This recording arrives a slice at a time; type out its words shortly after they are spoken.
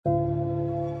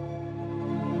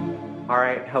All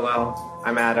right, hello,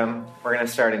 I'm Adam. We're going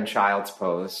to start in child's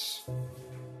pose.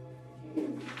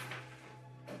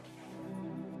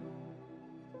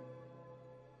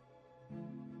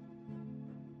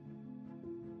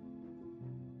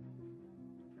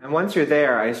 And once you're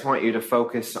there, I just want you to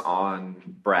focus on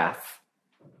breath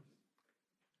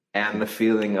and the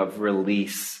feeling of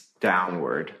release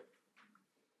downward.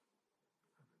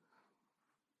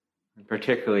 And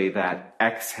particularly that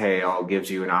exhale gives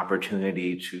you an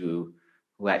opportunity to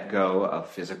let go of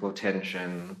physical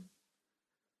tension,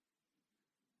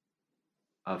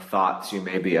 of thoughts you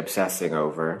may be obsessing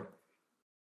over,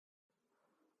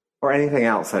 or anything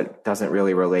else that doesn't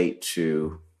really relate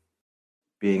to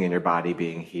being in your body,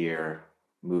 being here,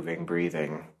 moving,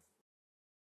 breathing.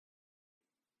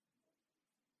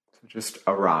 So just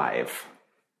arrive.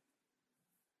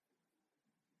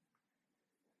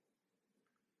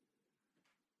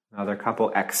 Another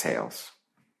couple exhales.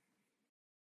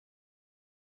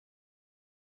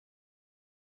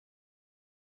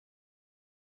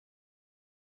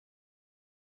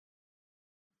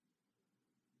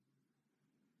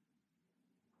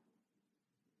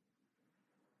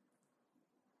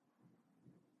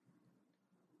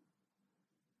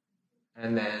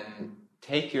 And then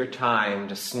take your time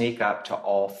to sneak up to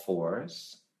all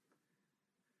fours.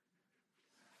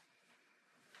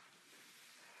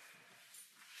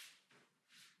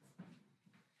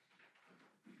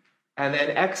 And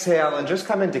then exhale and just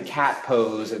come into cat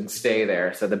pose and stay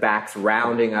there. So the back's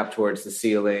rounding up towards the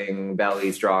ceiling,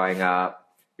 belly's drawing up,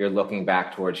 you're looking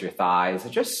back towards your thighs. So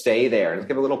just stay there. Just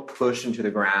give a little push into the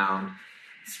ground.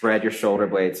 Spread your shoulder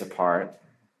blades apart.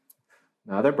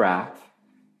 Another breath.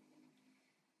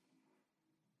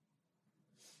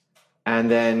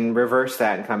 And then reverse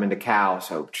that and come into cow.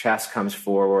 So chest comes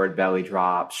forward, belly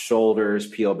drops, shoulders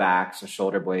peel back, so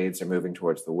shoulder blades are moving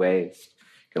towards the waist.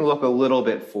 You can look a little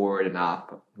bit forward and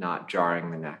up, not jarring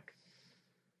the neck.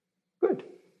 Good.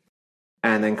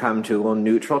 And then come to a little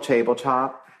neutral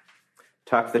tabletop.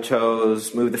 Tuck the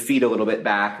toes, move the feet a little bit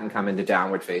back, and come into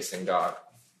downward facing dog.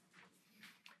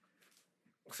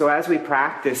 So as we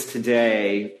practice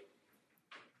today,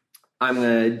 I'm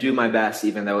going to do my best,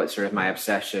 even though it's sort of my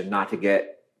obsession, not to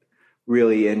get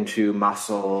really into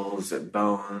muscles and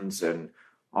bones and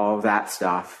all of that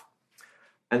stuff.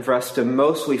 And for us to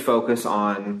mostly focus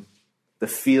on the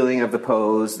feeling of the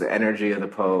pose, the energy of the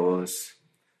pose,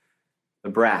 the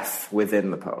breath within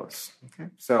the pose.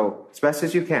 Okay? So as best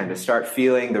as you can, to start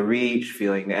feeling the reach,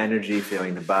 feeling the energy,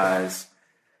 feeling the buzz,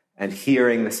 and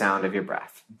hearing the sound of your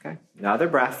breath. Okay? Another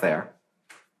breath there.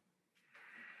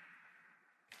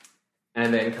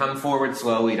 And then come forward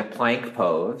slowly to plank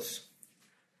pose.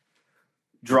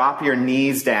 Drop your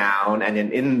knees down, and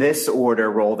in this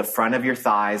order, roll the front of your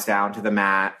thighs down to the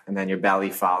mat, and then your belly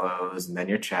follows, and then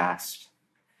your chest.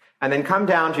 And then come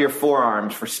down to your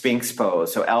forearms for Sphinx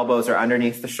pose. So elbows are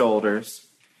underneath the shoulders.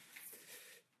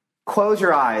 Close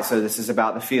your eyes, so this is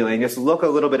about the feeling. Just look a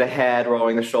little bit ahead,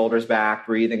 rolling the shoulders back,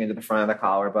 breathing into the front of the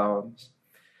collarbones.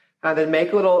 And then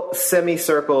make little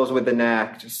semicircles with the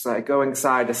neck, just like going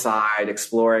side to side,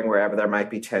 exploring wherever there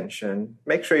might be tension.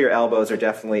 Make sure your elbows are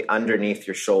definitely underneath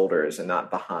your shoulders and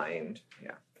not behind.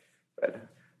 Yeah, good.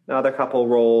 Another couple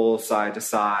rolls side to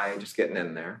side, just getting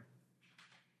in there.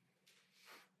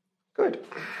 Good.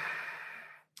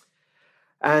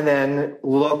 And then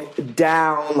look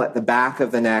down, let the back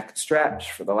of the neck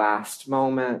stretch for the last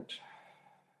moment.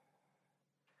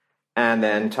 And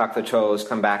then tuck the toes,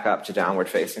 come back up to downward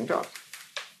facing dog.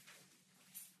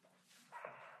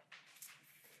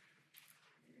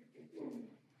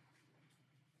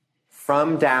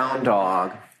 From down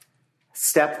dog,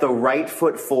 step the right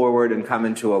foot forward and come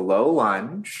into a low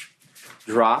lunge.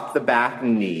 Drop the back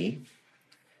knee.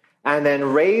 And then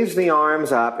raise the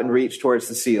arms up and reach towards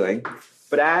the ceiling.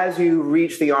 But as you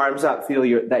reach the arms up, feel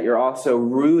that you're also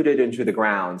rooted into the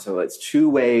ground. So it's two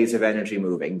ways of energy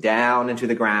moving, down into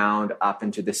the ground, up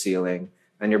into the ceiling.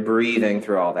 And you're breathing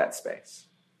through all that space.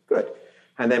 Good.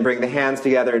 And then bring the hands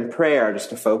together in prayer just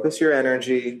to focus your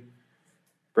energy.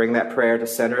 Bring that prayer to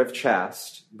center of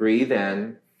chest. Breathe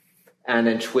in. And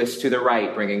then twist to the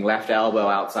right, bringing left elbow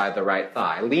outside the right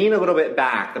thigh. Lean a little bit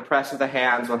back. The press of the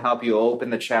hands will help you open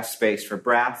the chest space for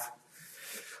breath.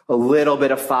 A little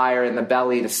bit of fire in the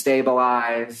belly to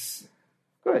stabilize.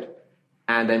 Good.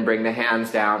 And then bring the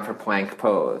hands down for plank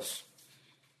pose.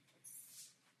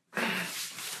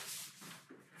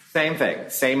 Same thing,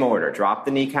 same order. Drop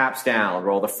the kneecaps down.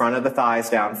 Roll the front of the thighs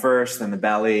down first, then the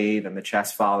belly, then the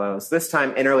chest follows. This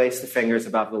time, interlace the fingers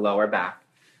above the lower back.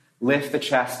 Lift the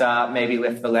chest up, maybe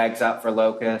lift the legs up for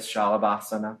locust,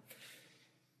 shalabhasana.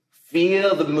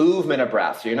 Feel the movement of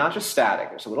breath. So you're not just static.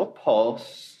 There's a little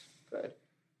pulse. Good.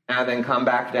 And then come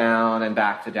back down and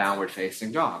back to downward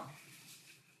facing dog.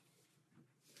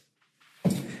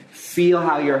 Feel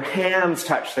how your hands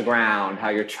touch the ground, how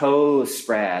your toes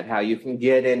spread, how you can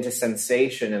get into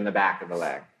sensation in the back of the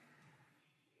leg.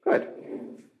 Good.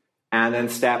 And then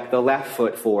step the left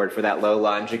foot forward for that low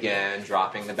lunge again,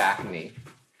 dropping the back knee.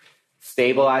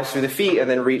 Stabilize through the feet and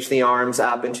then reach the arms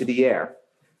up into the air.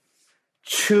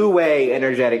 Two-way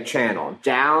energetic channel,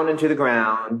 down into the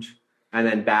ground, and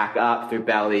then back up through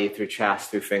belly, through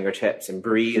chest, through fingertips, and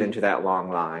breathe into that long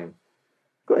line.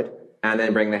 Good. And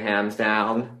then bring the hands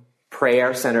down.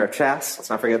 Prayer, center of chest. Let's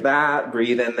not forget that.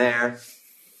 Breathe in there.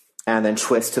 And then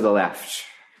twist to the left.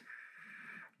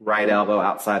 Right elbow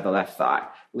outside the left thigh.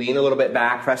 Lean a little bit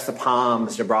back. Press the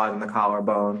palms to broaden the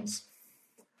collarbones.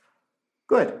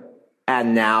 Good.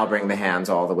 And now bring the hands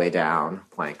all the way down.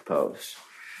 Plank pose.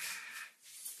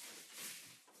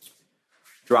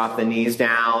 Drop the knees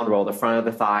down. Roll the front of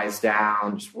the thighs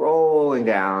down. Just rolling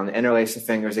down. Interlace the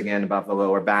fingers again above the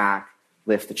lower back.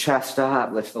 Lift the chest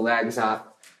up. Lift the legs up.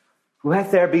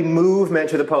 Let there be movement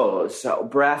to the pose. So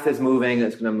breath is moving,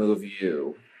 it's going to move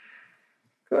you.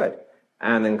 Good.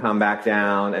 And then come back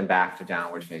down and back to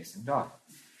downward facing dog.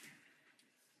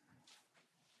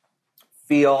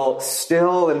 Feel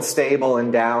still and stable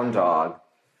in down dog.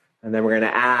 And then we're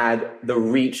going to add the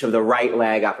reach of the right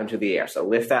leg up into the air. So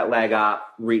lift that leg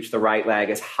up, reach the right leg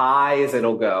as high as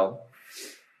it'll go.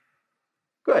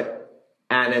 Good.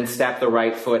 And then step the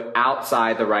right foot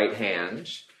outside the right hand.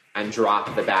 And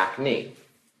drop the back knee.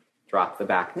 Drop the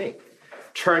back knee.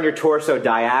 Turn your torso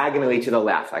diagonally to the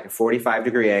left, like a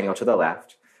 45-degree angle to the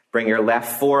left. Bring your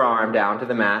left forearm down to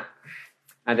the mat.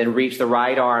 And then reach the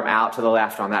right arm out to the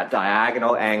left on that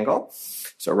diagonal angle.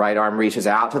 So right arm reaches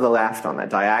out to the left on that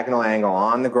diagonal angle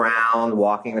on the ground,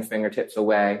 walking the fingertips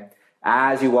away.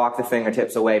 As you walk the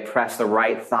fingertips away, press the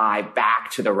right thigh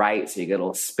back to the right so you get a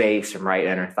little space from right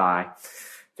inner thigh.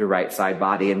 Through right side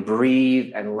body, and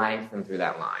breathe and lengthen through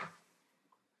that line.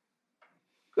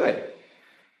 Good.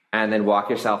 And then walk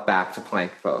yourself back to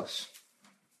plank pose.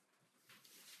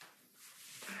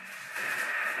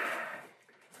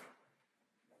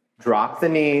 Drop the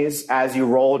knees as you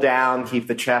roll down. Keep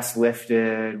the chest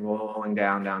lifted, rolling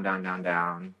down, down, down, down,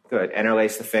 down. Good.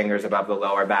 Interlace the fingers above the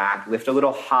lower back. Lift a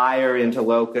little higher into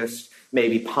locust.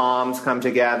 Maybe palms come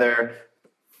together.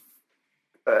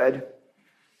 Good.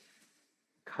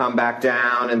 Come back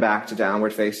down and back to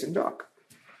downward facing dog.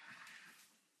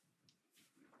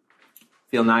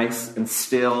 Feel nice and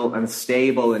still and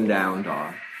stable in down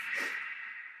dog.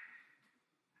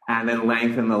 And then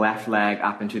lengthen the left leg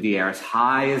up into the air as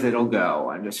high as it'll go.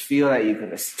 And just feel that you can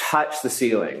just touch the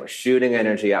ceiling with shooting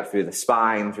energy up through the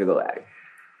spine, through the leg.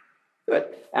 Good.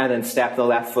 And then step the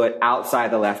left foot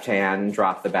outside the left hand and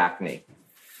drop the back knee.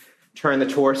 Turn the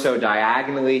torso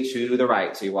diagonally to the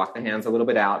right. So you walk the hands a little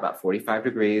bit out, about 45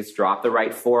 degrees. Drop the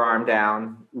right forearm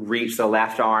down. Reach the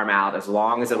left arm out as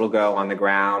long as it'll go on the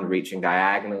ground, reaching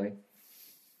diagonally.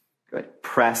 Good.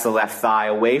 Press the left thigh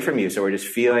away from you. So we're just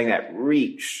feeling that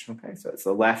reach. Okay, so it's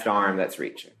the left arm that's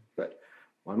reaching. Good.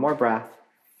 One more breath.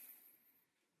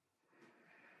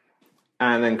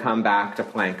 And then come back to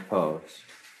plank pose.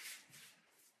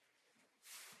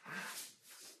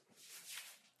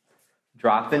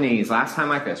 Drop the knees. Last time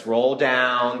like this. Roll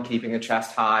down, keeping the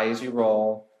chest high as you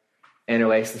roll.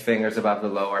 Interlace the fingers above the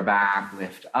lower back.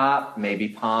 Lift up, maybe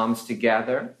palms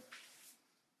together.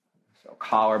 So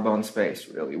collarbone space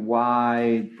really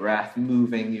wide. Breath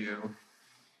moving you.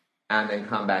 And then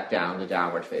come back down to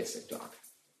downward facing dog.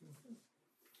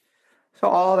 So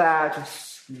all that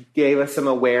just gave us some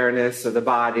awareness of the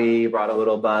body, brought a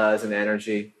little buzz and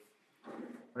energy.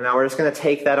 Now we're just going to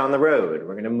take that on the road.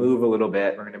 We're going to move a little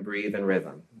bit. We're going to breathe in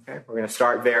rhythm. Okay? We're going to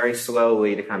start very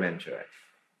slowly to come into it.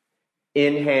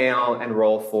 Inhale and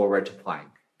roll forward to plank.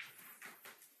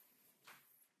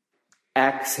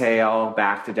 Exhale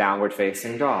back to downward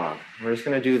facing dog. We're just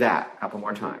going to do that a couple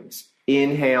more times.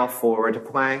 Inhale forward to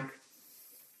plank.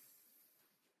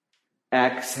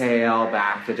 Exhale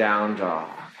back to down dog.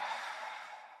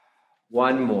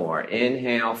 One more.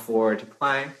 Inhale forward to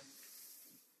plank.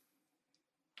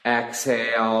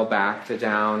 Exhale, back to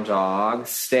down dog.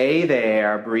 Stay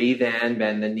there. Breathe in,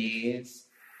 bend the knees.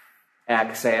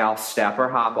 Exhale, step or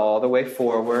hop all the way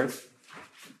forward.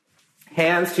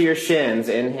 Hands to your shins.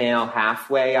 Inhale,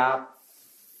 halfway up.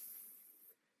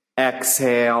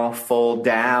 Exhale, fold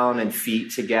down and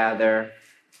feet together.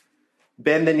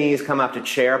 Bend the knees, come up to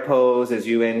chair pose as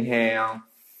you inhale.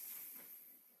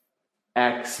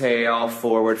 Exhale,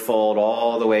 forward fold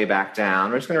all the way back down.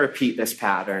 We're just going to repeat this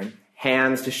pattern.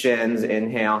 Hands to shins,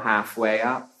 inhale, halfway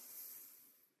up.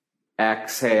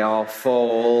 Exhale,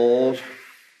 fold.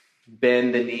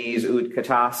 Bend the knees,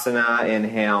 Utkatasana.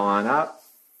 Inhale on up.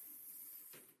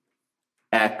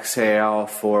 Exhale,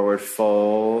 forward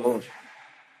fold.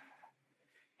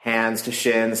 Hands to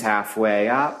shins, halfway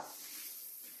up.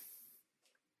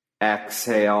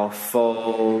 Exhale,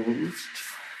 fold.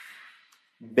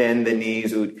 Bend the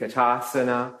knees,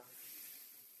 Utkatasana.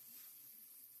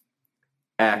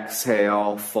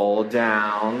 Exhale, fold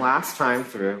down. Last time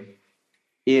through.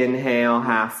 Inhale,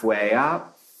 halfway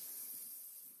up.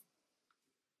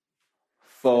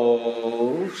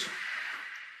 Fold.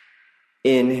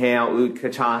 Inhale,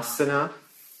 Utkatasana.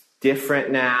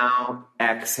 Different now.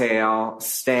 Exhale,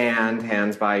 stand,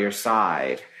 hands by your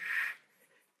side.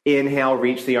 Inhale,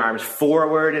 reach the arms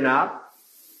forward and up.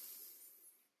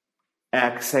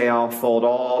 Exhale, fold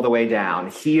all the way down.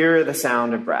 Hear the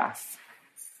sound of breath.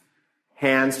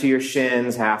 Hands to your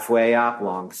shins, halfway up,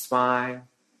 long spine.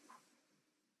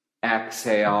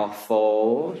 Exhale,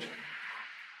 fold.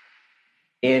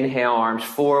 Inhale, arms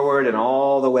forward and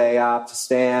all the way up to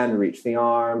stand. Reach the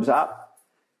arms up.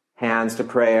 Hands to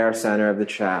prayer, center of the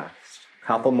chest.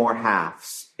 Couple more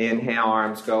halves. Inhale,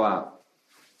 arms go up.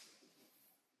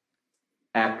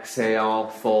 Exhale,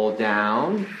 fold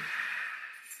down.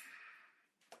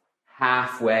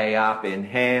 Halfway up,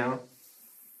 inhale.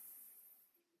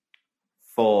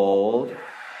 Fold.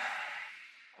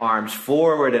 Arms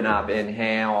forward and up,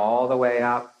 inhale, all the way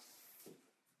up.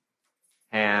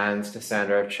 Hands to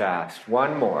center of chest.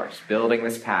 One more, just building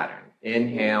this pattern.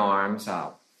 Inhale, arms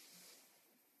up.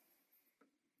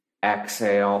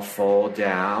 Exhale, fold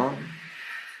down.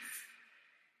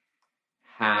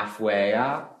 Halfway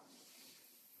up.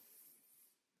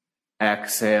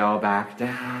 Exhale, back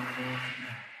down.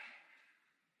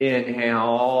 Inhale,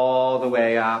 all the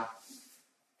way up.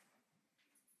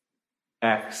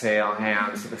 Exhale,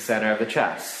 hands to the center of the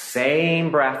chest.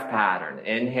 Same breath pattern.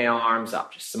 Inhale, arms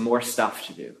up. Just some more stuff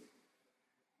to do.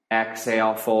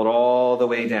 Exhale, fold all the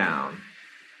way down.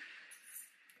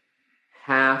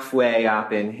 Halfway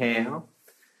up, inhale.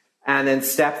 And then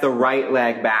step the right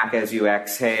leg back as you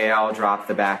exhale. Drop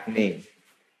the back knee.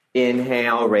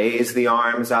 Inhale, raise the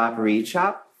arms up, reach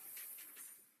up.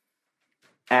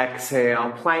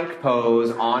 Exhale, plank pose,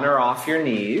 on or off your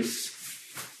knees.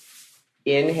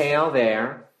 Inhale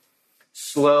there.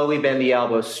 Slowly bend the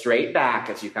elbows straight back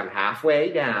as you come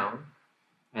halfway down.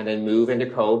 And then move into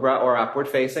cobra or upward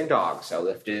facing dog. So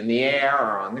lift it in the air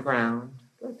or on the ground.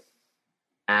 Good.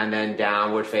 And then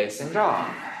downward facing dog.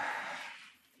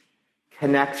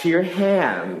 Connect to your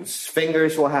hands.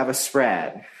 Fingers will have a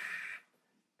spread.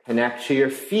 Connect to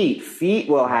your feet. Feet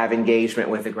will have engagement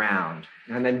with the ground.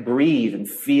 And then breathe and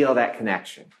feel that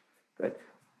connection. Good.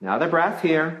 Another breath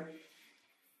here.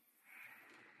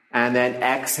 And then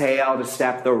exhale to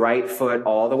step the right foot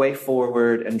all the way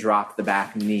forward and drop the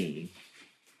back knee.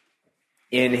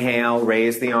 Inhale,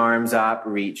 raise the arms up,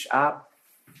 reach up.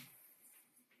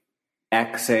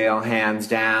 Exhale, hands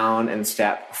down and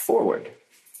step forward.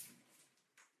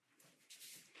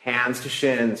 Hands to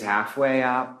shins, halfway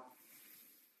up.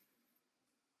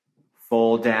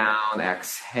 Fold down,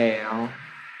 exhale.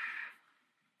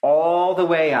 All the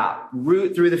way up.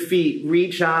 Root through the feet,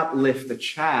 reach up, lift the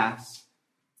chest.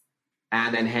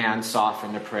 And then hands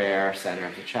soften to prayer, center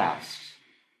of the chest.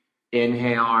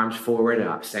 Inhale, arms forward and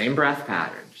up. Same breath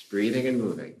pattern, just breathing and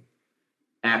moving.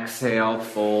 Exhale,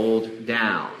 fold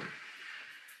down.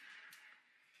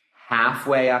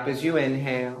 Halfway up as you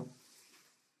inhale.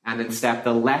 And then step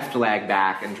the left leg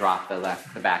back and drop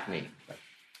the back knee.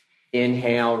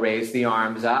 Inhale, raise the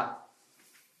arms up.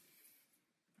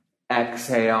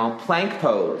 Exhale, plank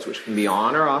pose, which can be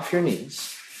on or off your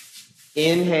knees.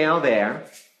 Inhale there.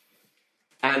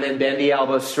 And then bend the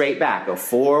elbows straight back. Go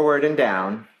forward and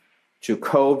down to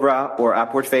cobra or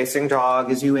upward facing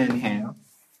dog as you inhale.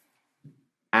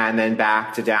 And then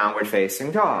back to downward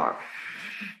facing dog.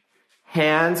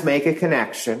 Hands make a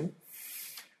connection.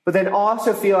 But then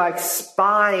also feel like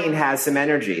spine has some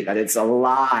energy, that it's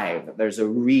alive, that there's a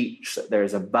reach, that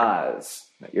there's a buzz,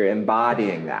 that you're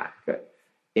embodying that. Good.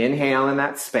 Inhale in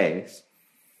that space.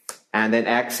 And then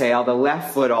exhale the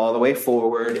left foot all the way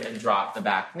forward and drop the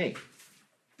back knee.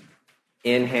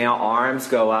 Inhale, arms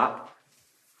go up.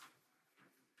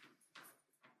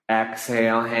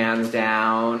 Exhale, hands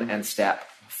down and step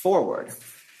forward.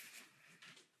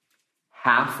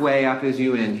 Halfway up as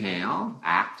you inhale,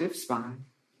 active spine.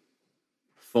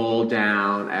 Fold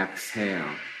down,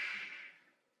 exhale.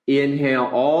 Inhale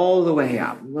all the way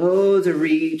up. Loads of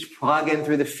reach, plug in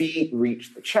through the feet,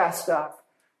 reach the chest up.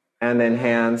 And then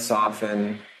hands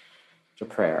soften to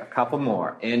prayer. A couple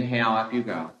more. Inhale, up you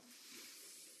go.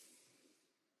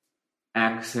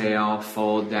 Exhale,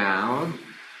 fold down.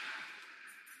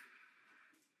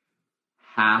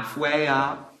 Halfway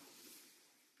up.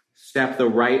 Step the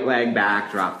right leg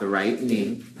back, drop the right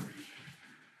knee.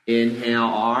 Inhale,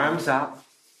 arms up.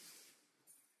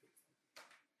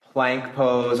 Plank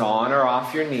pose on or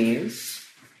off your knees.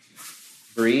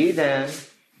 Breathe in.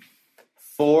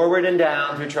 Forward and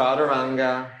down through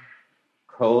chaturanga.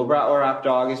 Cobra or up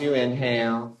dog as you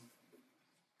inhale.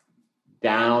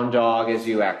 Down dog as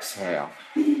you exhale.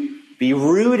 Be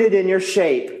rooted in your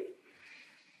shape.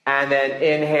 And then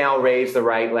inhale, raise the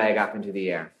right leg up into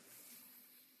the air.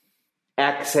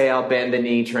 Exhale, bend the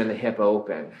knee, turn the hip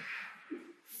open.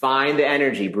 Find the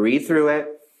energy, breathe through it.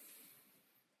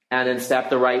 And then step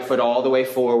the right foot all the way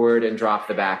forward and drop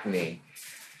the back knee.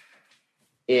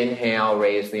 Inhale,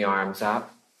 raise the arms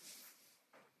up.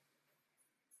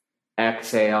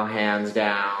 Exhale, hands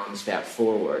down, step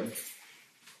forward.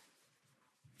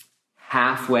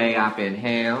 Halfway up,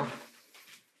 inhale.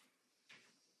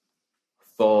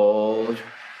 Fold.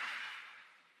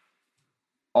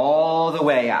 All the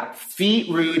way up. Feet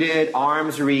rooted,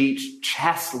 arms reach,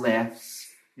 chest lifts,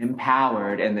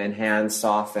 empowered, and then hands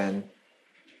soften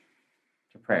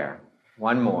to prayer.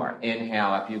 One more.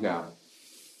 Inhale, up you go.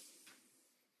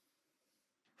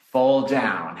 Fold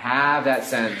down. Have that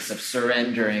sense of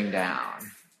surrendering down.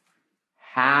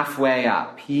 Halfway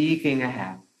up, peeking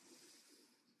ahead.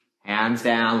 Hands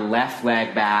down, left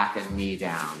leg back and knee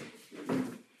down.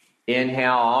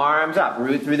 Inhale, arms up,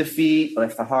 root through the feet,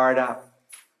 lift the heart up.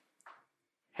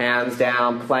 Hands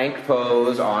down, plank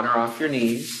pose, on or off your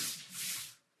knees.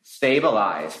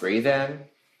 Stabilize, breathe in.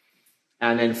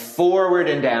 And then forward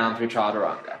and down through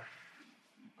chaturanga.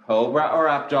 Cobra or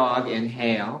up dog,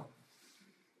 inhale.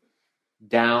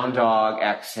 Down dog,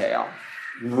 exhale.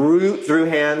 Root through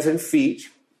hands and feet.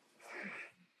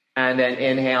 And then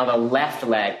inhale the left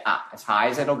leg up as high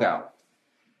as it'll go.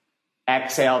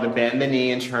 Exhale to bend the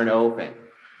knee and turn open.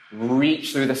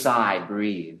 Reach through the side,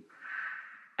 breathe.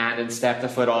 And then step the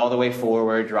foot all the way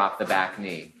forward, drop the back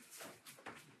knee.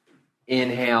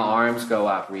 Inhale, arms go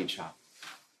up, reach up.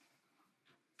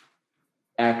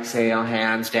 Exhale,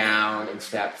 hands down and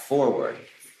step forward.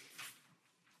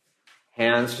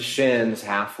 Hands to shins,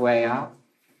 halfway up.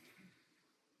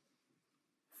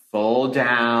 Fold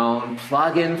down,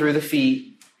 plug in through the feet.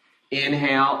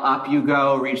 Inhale, up you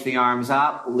go, reach the arms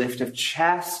up, lift of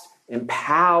chest,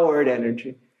 empowered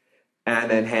energy.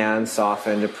 And then hands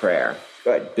soften to prayer.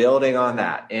 Good, building on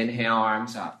that. Inhale,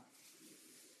 arms up.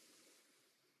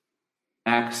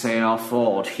 Exhale,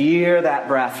 fold. Hear that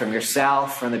breath from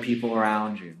yourself, from the people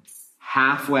around you.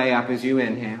 Halfway up as you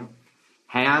inhale.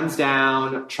 Hands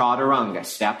down, chaturanga,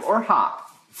 step or hop.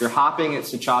 If you're hopping,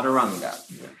 it's a chaturanga.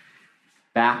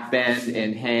 Back bend,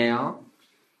 inhale.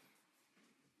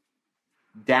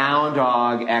 Down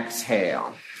dog,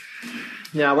 exhale.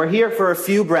 Now we're here for a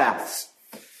few breaths.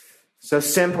 So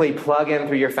simply plug in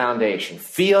through your foundation.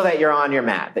 Feel that you're on your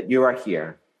mat, that you are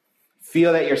here.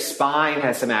 Feel that your spine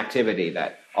has some activity,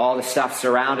 that all the stuff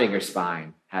surrounding your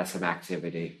spine has some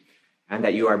activity, and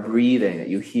that you are breathing, that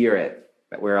you hear it,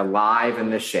 that we're alive in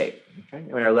this shape. Okay?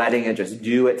 We're letting it just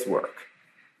do its work.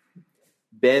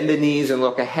 Bend the knees and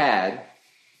look ahead,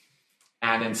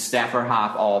 and then step or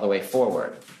hop all the way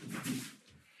forward.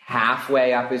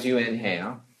 Halfway up as you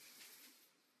inhale.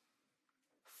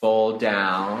 Fold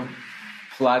down.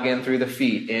 Plug in through the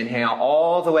feet. Inhale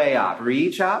all the way up.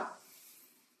 Reach up.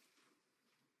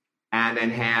 And then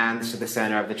hands to the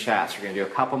center of the chest. We're going to do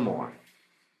a couple more.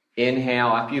 Inhale,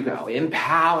 up you go.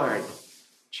 Empowered.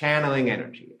 Channeling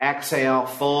energy. Exhale,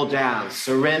 fold down.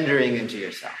 Surrendering into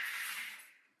yourself.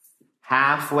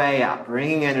 Halfway up.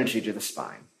 Bringing energy to the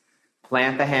spine.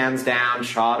 Plant the hands down.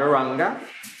 Chaturanga.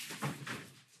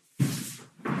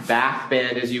 Back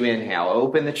bend as you inhale.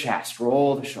 Open the chest.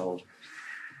 Roll the shoulders.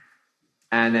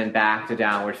 And then back to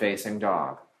downward facing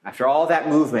dog. After all that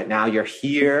movement, now you're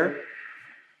here.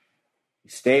 You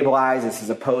stabilize. This is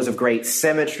a pose of great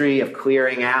symmetry, of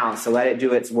clearing out. So let it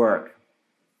do its work.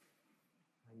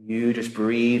 You just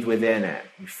breathe within it.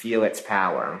 You feel its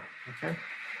power. Okay?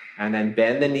 And then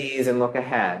bend the knees and look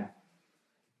ahead.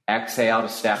 Exhale to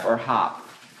step or hop.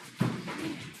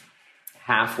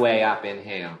 Halfway up,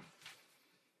 inhale.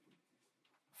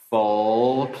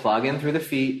 Fold, plug in through the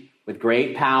feet with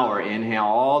great power. Inhale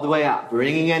all the way up,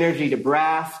 bringing energy to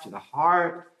breath, to the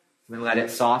heart, and then let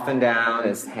it soften down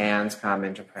as hands come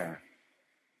into prayer.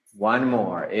 One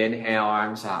more. Inhale,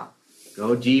 arms up.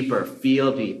 Go deeper,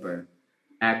 feel deeper.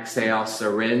 Exhale,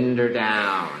 surrender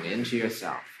down into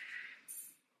yourself.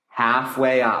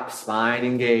 Halfway up, spine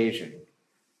engaging.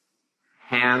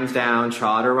 Hands down,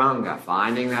 chaturanga,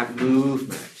 finding that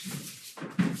movement.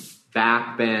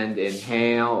 Back bend,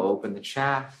 inhale, open the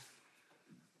chest.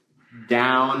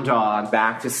 Down dog,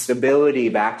 back to stability,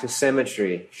 back to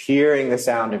symmetry, hearing the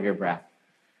sound of your breath.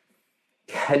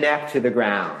 Connect to the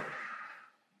ground.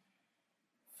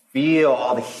 Feel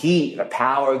all the heat, the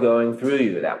power going through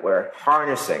you that we're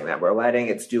harnessing, that we're letting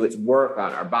it do its work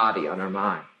on our body, on our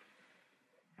mind.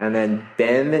 And then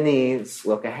bend the knees,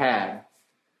 look ahead,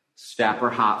 step or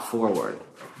hop forward.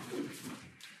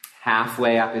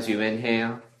 Halfway up as you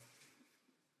inhale.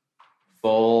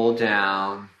 Fold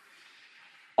down.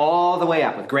 All the way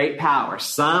up with great power,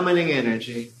 summoning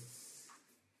energy.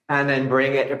 And then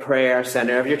bring it to prayer,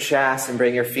 center of your chest, and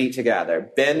bring your feet together.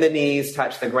 Bend the knees,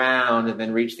 touch the ground, and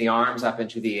then reach the arms up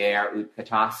into the air,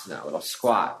 Utkatasana, a little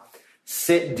squat.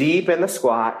 Sit deep in the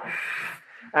squat.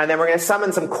 And then we're going to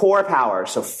summon some core power.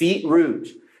 So feet root,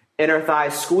 inner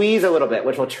thighs squeeze a little bit,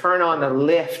 which will turn on the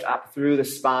lift up through the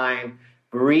spine.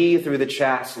 Breathe through the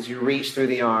chest as you reach through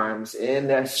the arms in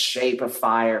this shape of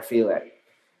fire. Feel it.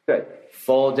 Good.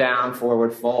 Fold down,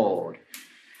 forward fold.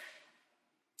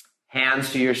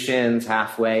 Hands to your shins,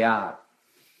 halfway up.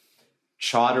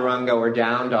 Chaturanga or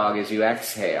down dog as you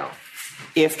exhale.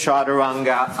 If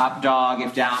chaturanga, up dog.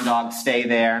 If down dog, stay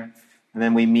there. And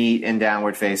then we meet in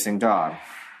downward facing dog.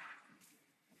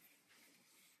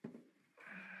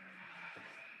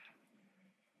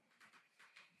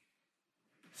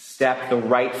 Step the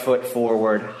right foot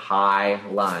forward, high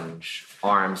lunge,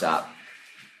 arms up.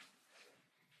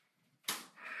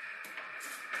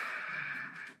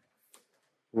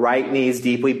 Right knee's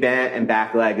deeply bent and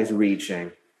back leg is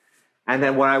reaching. And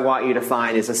then what I want you to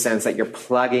find is a sense that you're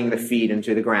plugging the feet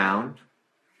into the ground.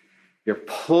 You're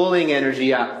pulling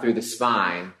energy up through the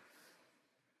spine.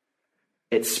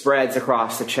 It spreads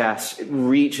across the chest. It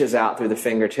reaches out through the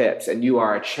fingertips. And you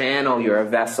are a channel, you're a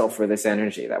vessel for this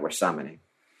energy that we're summoning.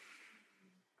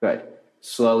 Good.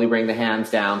 Slowly bring the hands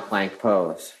down, plank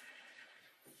pose.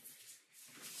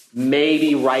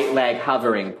 Maybe right leg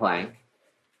hovering plank.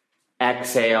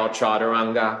 Exhale,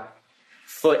 chaturanga.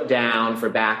 Foot down for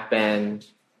back bend.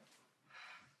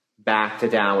 Back to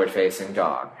downward facing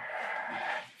dog.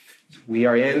 We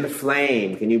are in the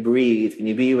flame. Can you breathe? Can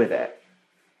you be with it?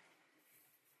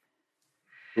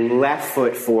 Left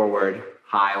foot forward,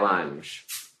 high lunge.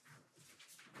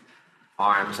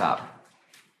 Arms up.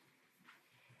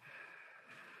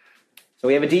 So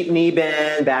we have a deep knee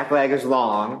bend, back leg is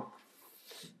long.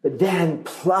 But then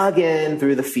plug in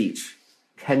through the feet.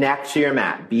 Connect to your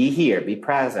mat. Be here. Be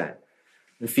present.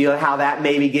 And feel how that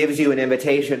maybe gives you an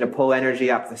invitation to pull energy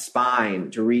up the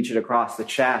spine, to reach it across the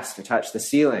chest, to touch the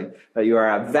ceiling. But you are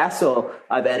a vessel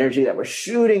of energy that we're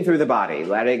shooting through the body,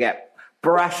 letting it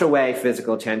brush away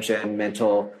physical tension,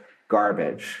 mental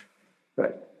garbage.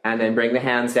 Good. And then bring the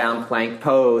hands down, plank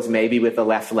pose, maybe with the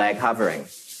left leg hovering.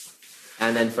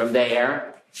 And then from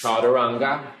there,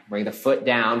 chaturanga, bring the foot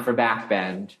down for back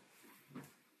bend.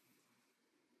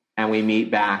 And we meet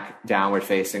back downward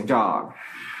facing dog.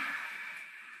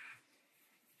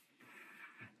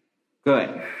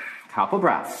 Good. Couple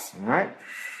breaths. All right.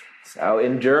 So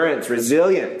endurance,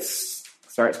 resilience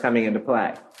starts coming into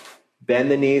play.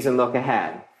 Bend the knees and look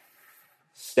ahead.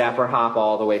 Step or hop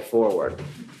all the way forward.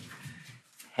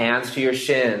 Hands to your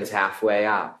shins, halfway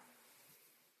up.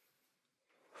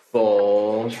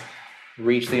 Fold.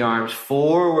 Reach the arms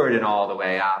forward and all the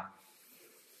way up.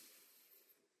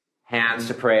 Hands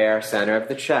to prayer, center of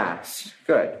the chest.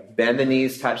 Good. Bend the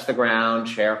knees, touch the ground,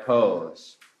 chair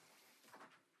pose.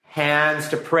 Hands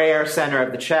to prayer, center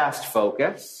of the chest,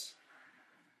 focus.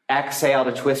 Exhale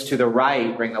to twist to the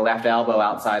right, bring the left elbow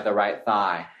outside the right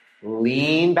thigh.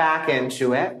 Lean back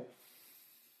into it.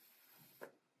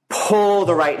 Pull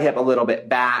the right hip a little bit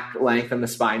back, lengthen the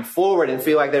spine forward, and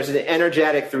feel like there's an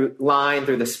energetic line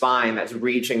through the spine that's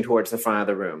reaching towards the front of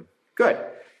the room. Good.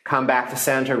 Come back to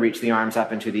center, reach the arms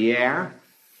up into the air.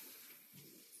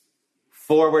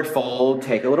 Forward fold,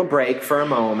 take a little break for a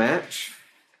moment.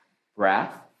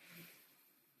 Breath.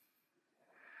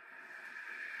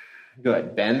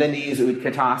 Good. Bend the knees,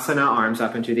 Utkatasana, arms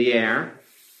up into the air.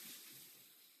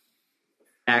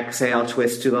 Exhale,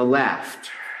 twist to the left.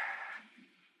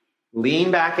 Lean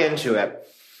back into it.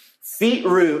 Feet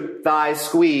root, thighs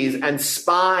squeeze, and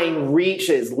spine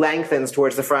reaches, lengthens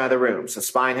towards the front of the room. So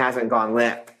spine hasn't gone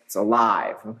limp. It's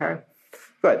alive. Okay?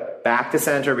 Good. Back to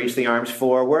center, reach the arms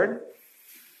forward.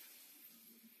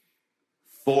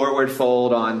 Forward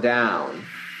fold on down.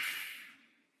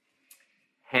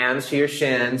 Hands to your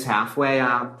shins, halfway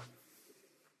up.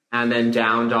 And then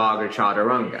down dog or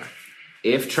chaturanga.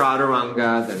 If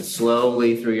chaturanga, then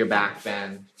slowly through your back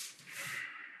bend.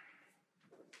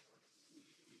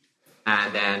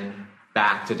 And then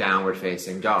back to downward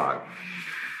facing dog.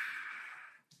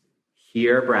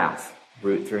 Hear breath,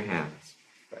 root through hands.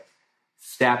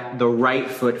 Step the right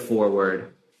foot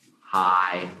forward,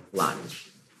 high lunge.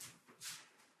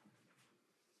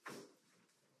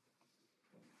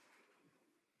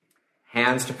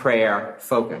 Hands to prayer,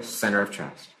 focus, center of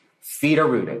chest. Feet are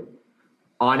rooted.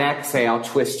 On exhale,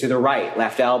 twist to the right,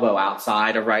 left elbow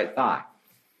outside of right thigh.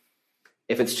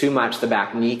 If it's too much, the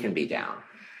back knee can be down.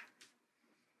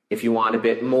 If you want a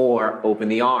bit more, open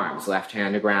the arms, left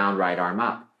hand to ground, right arm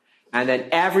up. And then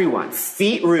everyone,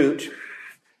 feet root,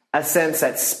 a sense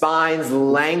that spine's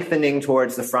lengthening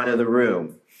towards the front of the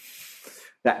room,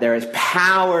 that there is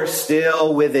power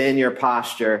still within your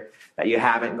posture, that you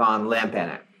haven't gone limp in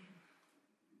it.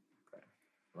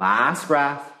 Last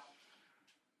breath.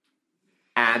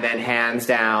 And then hands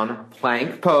down,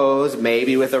 plank pose,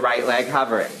 maybe with the right leg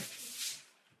hovering.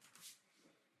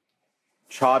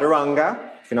 Chaturanga.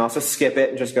 You can also skip it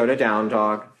and just go to down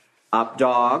dog. Up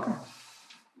dog.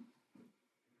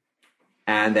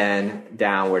 And then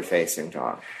downward facing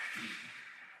dog.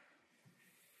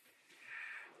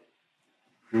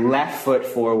 Left foot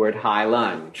forward, high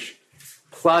lunge.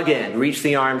 Plug in, reach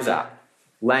the arms up.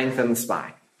 Lengthen the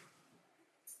spine.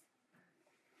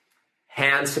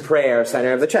 Hands to prayer,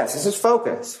 center of the chest. This is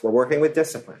focus. We're working with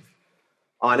discipline.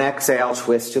 On exhale,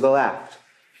 twist to the left.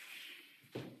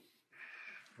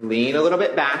 Lean a little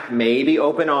bit back, maybe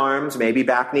open arms, maybe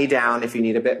back knee down if you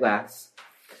need a bit less.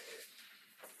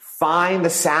 Find the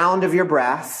sound of your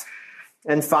breath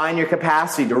and find your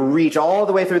capacity to reach all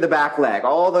the way through the back leg,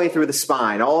 all the way through the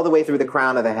spine, all the way through the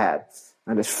crown of the head.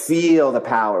 And just feel the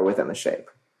power within the shape.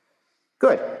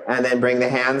 Good. And then bring the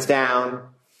hands down.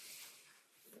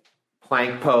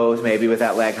 Plank pose, maybe with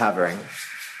that leg hovering.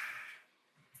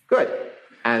 Good.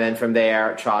 And then from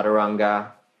there,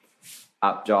 chaturanga,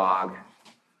 up dog,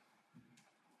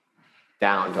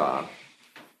 down dog.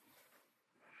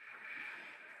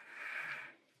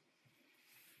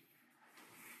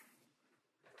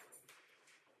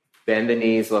 Bend the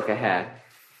knees, look ahead.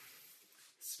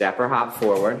 Step or hop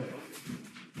forward.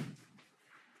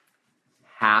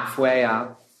 Halfway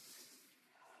up.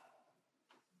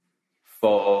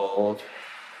 Fold.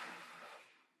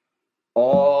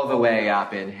 All the way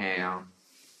up, inhale.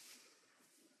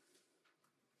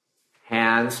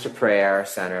 Hands to prayer,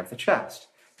 center of the chest.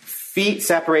 Feet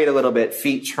separate a little bit,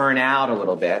 feet turn out a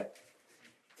little bit.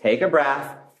 Take a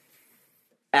breath.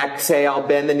 Exhale,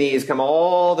 bend the knees, come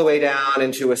all the way down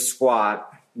into a squat,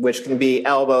 which can be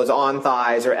elbows on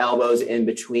thighs or elbows in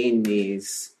between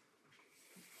knees.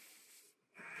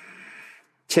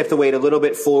 Tip the weight a little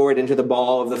bit forward into the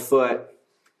ball of the foot.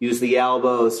 Use the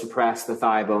elbows to press the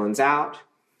thigh bones out.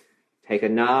 Take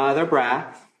another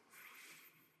breath.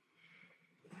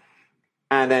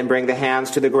 And then bring the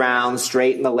hands to the ground,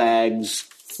 straighten the legs,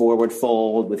 forward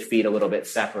fold with feet a little bit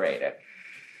separated.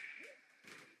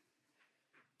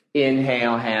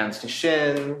 Inhale, hands to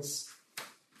shins.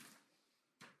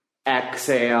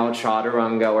 Exhale,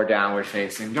 chaturanga or downward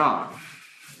facing dog.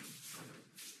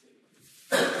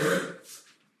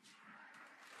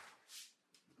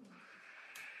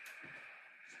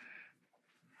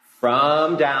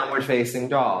 From downward facing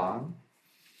dog,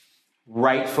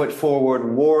 right foot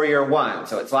forward, warrior one.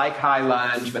 So it's like high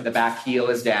lunge, but the back heel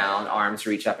is down, arms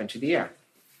reach up into the air.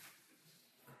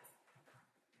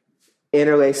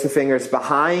 Interlace the fingers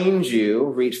behind you,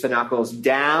 reach the knuckles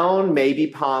down, maybe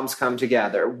palms come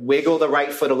together. Wiggle the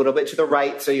right foot a little bit to the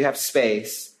right so you have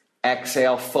space.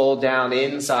 Exhale, fold down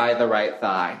inside the right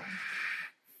thigh.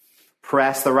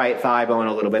 Press the right thigh bone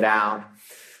a little bit out.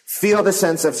 Feel the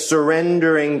sense of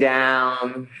surrendering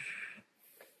down.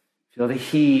 Feel the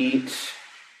heat.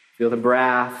 Feel the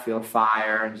breath. Feel the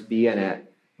fire. Just be in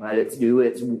it. Let it do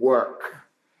its work.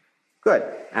 Good.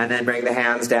 And then bring the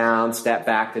hands down. Step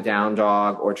back to down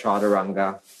dog or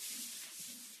chaturanga.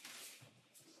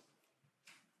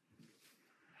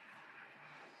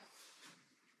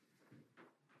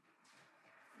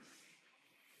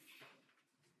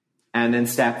 And then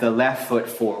step the left foot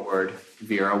forward.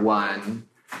 Vira one.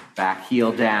 Back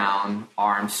heel down,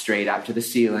 arms straight up to the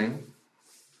ceiling.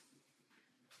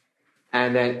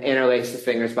 And then interlace the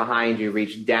fingers behind you.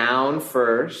 Reach down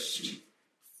first.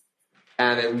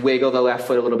 And then wiggle the left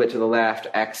foot a little bit to the left.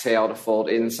 Exhale to fold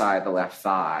inside the left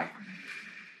thigh.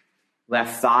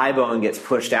 Left thigh bone gets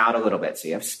pushed out a little bit so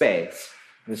you have space.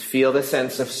 Just feel the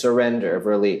sense of surrender, of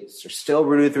release. They're still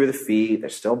rooted through the feet.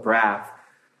 There's still breath.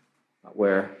 But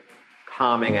we're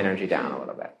calming energy down a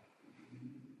little bit.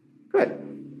 Good.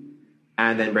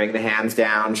 And then bring the hands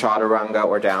down, chaturanga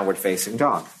or downward facing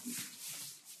dog.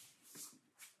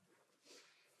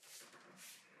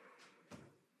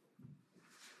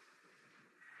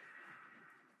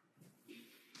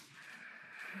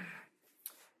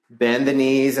 Bend the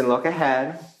knees and look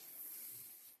ahead.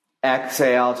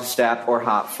 Exhale to step or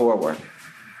hop forward.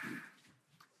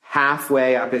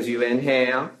 Halfway up as you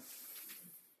inhale.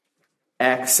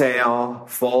 Exhale,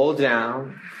 fold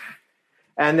down.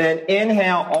 And then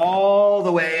inhale all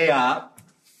the way up.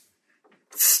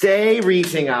 Stay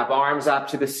reaching up, arms up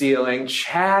to the ceiling,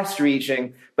 chest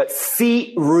reaching, but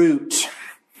feet root.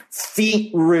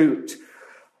 Feet root.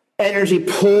 Energy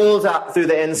pulls up through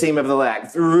the inseam of the leg,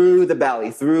 through the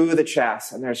belly, through the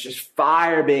chest, and there's just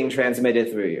fire being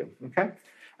transmitted through you, okay?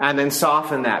 And then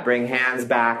soften that. Bring hands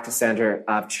back to center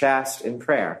of chest in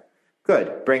prayer.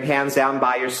 Good. Bring hands down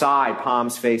by your side,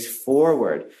 palms face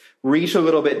forward. Reach a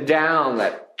little bit down,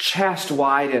 let chest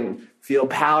widen. Feel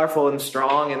powerful and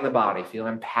strong in the body. Feel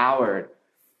empowered.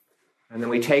 And then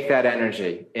we take that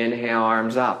energy. Inhale,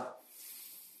 arms up.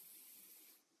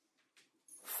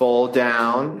 Fold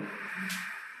down.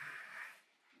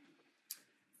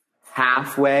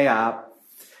 Halfway up.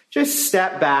 Just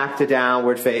step back to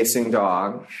downward facing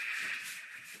dog.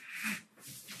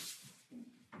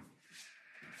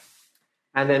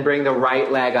 And then bring the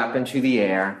right leg up into the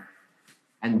air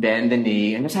and bend the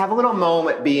knee and just have a little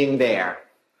moment being there.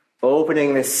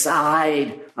 Opening the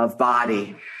side of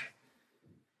body.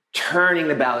 Turning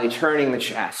the belly, turning the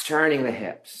chest, turning the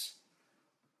hips.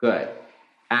 Good.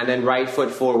 And then right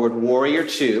foot forward, warrior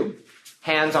two.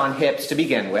 Hands on hips to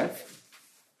begin with.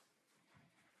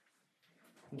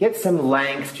 Get some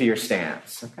length to your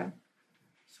stance, okay?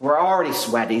 So we're already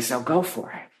sweaty, so go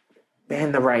for it.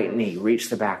 Bend the right knee, reach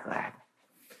the back leg.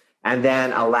 And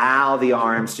then allow the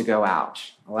arms to go out.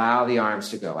 Allow the arms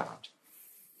to go out.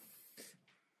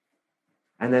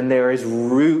 And then there is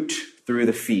root through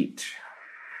the feet.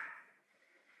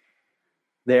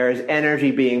 There is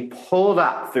energy being pulled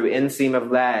up through inseam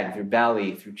of leg, through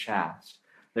belly, through chest.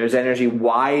 There's energy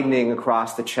widening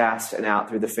across the chest and out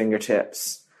through the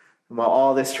fingertips. And while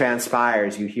all this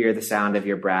transpires, you hear the sound of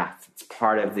your breath. It's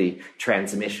part of the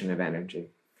transmission of energy.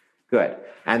 Good.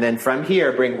 And then from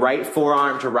here, bring right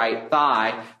forearm to right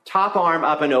thigh, top arm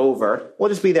up and over. We'll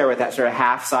just be there with that sort of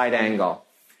half side angle.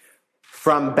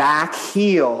 From back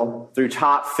heel through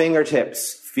top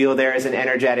fingertips, feel there is an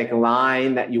energetic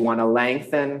line that you want to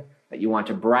lengthen, that you want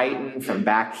to brighten from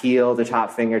back heel to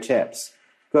top fingertips.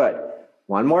 Good.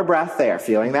 One more breath there,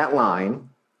 feeling that line.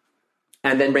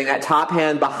 And then bring that top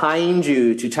hand behind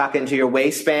you to tuck into your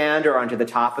waistband or onto the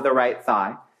top of the right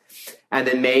thigh. And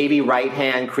then maybe right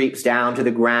hand creeps down to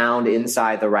the ground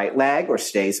inside the right leg or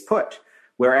stays put.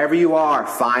 Wherever you are,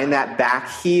 find that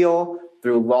back heel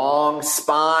through long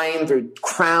spine, through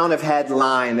crown of head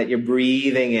line that you're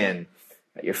breathing in,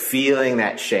 that you're feeling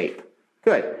that shape.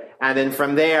 Good. And then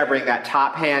from there, bring that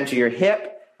top hand to your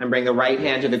hip and bring the right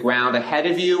hand to the ground ahead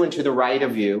of you and to the right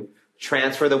of you.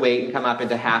 Transfer the weight and come up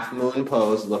into half moon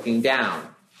pose, looking down.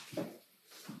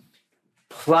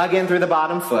 Plug in through the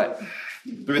bottom foot.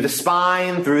 Through the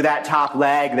spine, through that top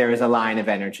leg, there is a line of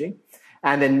energy.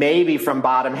 And then maybe from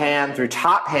bottom hand through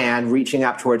top hand, reaching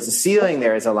up towards the ceiling,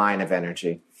 there is a line of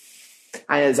energy.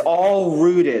 And it's all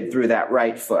rooted through that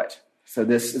right foot. So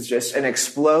this is just an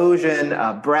explosion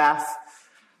of breath,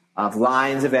 of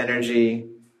lines of energy,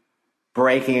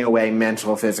 breaking away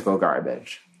mental, physical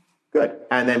garbage. Good.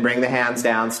 And then bring the hands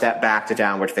down, step back to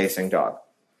downward facing dog.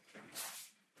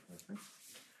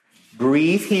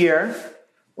 Breathe here.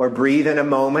 Or breathe in a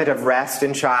moment of rest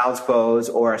in child's pose,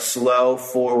 or a slow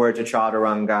forward to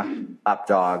chaturanga, up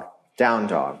dog, down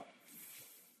dog.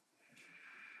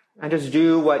 And just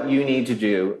do what you need to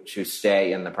do to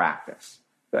stay in the practice.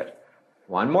 Good.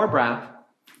 One more breath.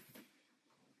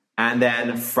 And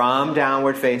then from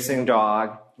downward facing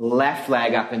dog, left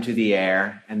leg up into the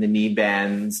air, and the knee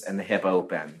bends and the hip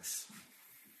opens.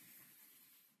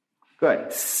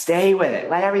 Good. Stay with it.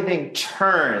 Let everything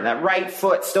turn. That right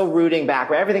foot still rooting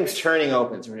back, where everything's turning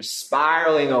open. So we're just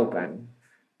spiraling open.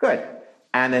 Good.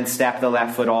 And then step the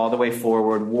left foot all the way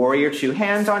forward. Warrior two,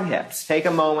 hands on hips. Take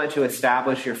a moment to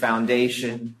establish your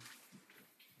foundation.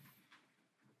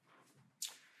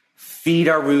 Feet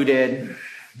are rooted.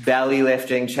 Belly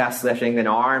lifting, chest lifting. Then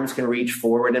arms can reach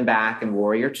forward and back in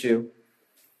warrior two.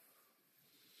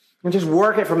 And just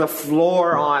work it from the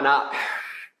floor on up.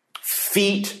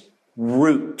 Feet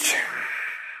root.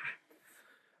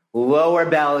 Lower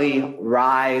belly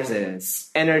rises.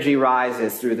 Energy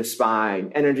rises through the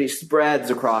spine. Energy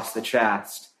spreads across the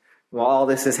chest. While all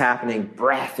this is happening,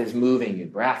 breath is moving you.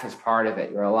 Breath is part of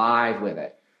it. You're alive with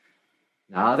it.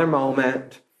 Another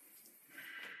moment.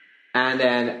 And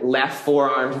then left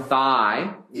forearm to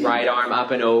thigh. Right arm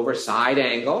up and over. Side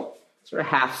angle. Sort of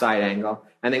half side angle.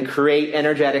 And then create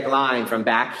energetic line from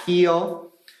back heel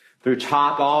through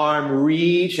top arm,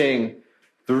 reaching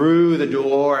through the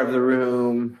door of the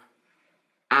room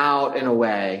out and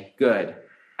away. Good.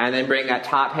 And then bring that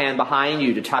top hand behind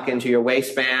you to tuck into your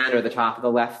waistband or the top of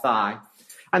the left thigh.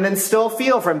 And then still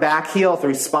feel from back heel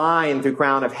through spine, through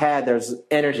crown of head, there's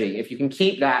energy. If you can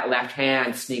keep that left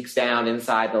hand sneaks down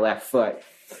inside the left foot.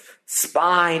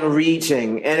 Spine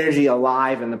reaching, energy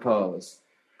alive in the pose.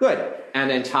 Good. And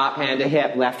then top hand to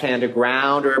hip, left hand to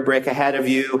ground or a brick ahead of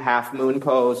you, half moon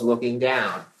pose looking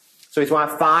down. So we just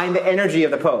want to find the energy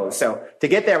of the pose. So to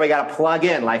get there, we got to plug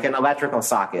in like an electrical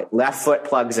socket. Left foot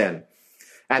plugs in.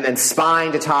 And then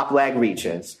spine to top leg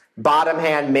reaches. Bottom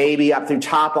hand maybe up through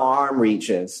top arm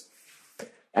reaches.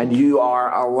 And you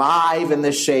are alive in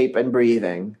this shape and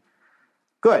breathing.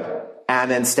 Good. And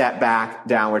then step back,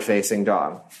 downward facing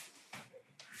dog.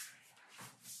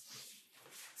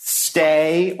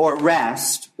 Stay or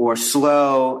rest or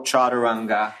slow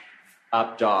chaturanga,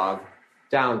 up dog,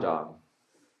 down dog.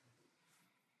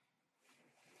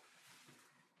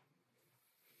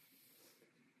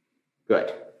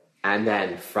 Good. And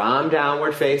then from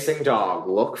downward facing dog,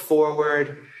 look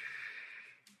forward,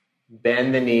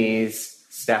 bend the knees,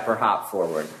 step or hop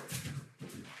forward.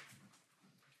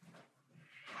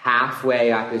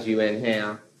 Halfway up as you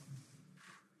inhale.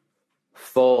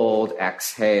 Fold,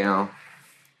 exhale.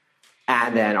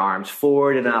 And then arms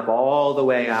forward and up, all the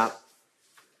way up.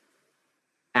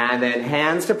 And then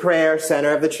hands to prayer,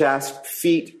 center of the chest,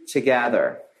 feet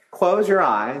together. Close your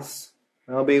eyes.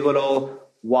 There'll be little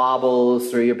wobbles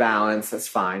through your balance. That's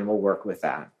fine. We'll work with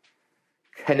that.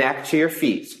 Connect to your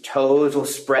feet. Toes will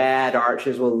spread,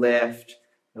 arches will lift.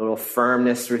 A little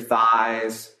firmness through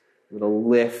thighs, a little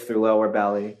lift through lower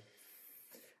belly.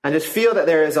 And just feel that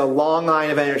there is a long line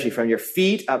of energy from your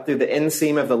feet up through the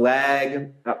inseam of the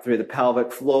leg, up through the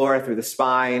pelvic floor, through the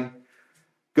spine,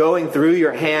 going through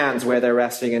your hands where they're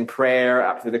resting in prayer,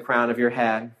 up through the crown of your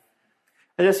head.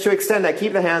 And just to extend that,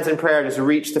 keep the hands in prayer, just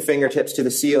reach the fingertips to the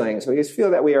ceiling. So we just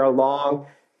feel that we are a long,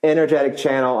 energetic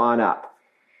channel on up.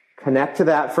 Connect to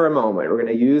that for a moment. We're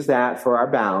going to use that for our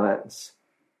balance.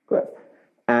 Good.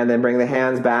 And then bring the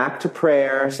hands back to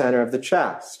prayer, center of the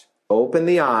chest. Open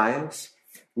the eyes.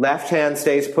 Left hand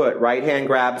stays put. Right hand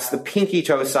grabs the pinky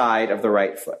toe side of the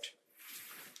right foot.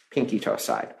 Pinky toe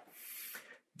side.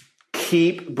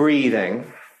 Keep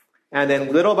breathing. And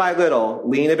then little by little,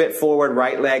 lean a bit forward,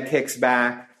 right leg kicks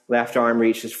back, left arm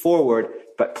reaches forward,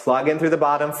 but plug in through the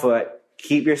bottom foot.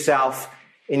 Keep yourself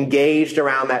engaged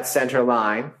around that center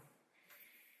line.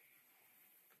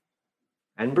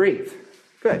 And breathe.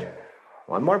 Good.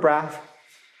 One more breath.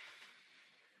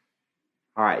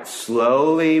 All right,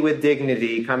 slowly with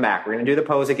dignity, come back. We're going to do the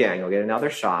pose again. You'll get another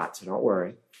shot, so don't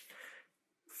worry.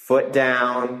 Foot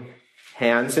down,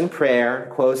 hands in prayer,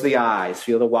 close the eyes,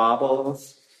 feel the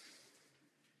wobbles.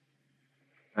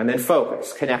 And then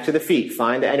focus, connect to the feet,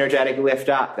 find the energetic lift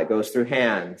up that goes through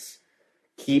hands.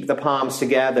 Keep the palms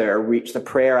together, reach the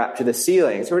prayer up to the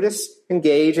ceiling. So we're just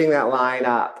engaging that line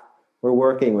up. We're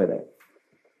working with it.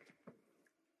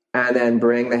 And then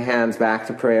bring the hands back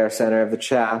to prayer, center of the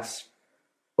chest.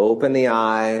 Open the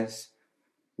eyes.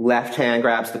 Left hand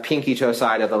grabs the pinky toe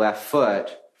side of the left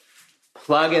foot.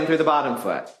 Plug in through the bottom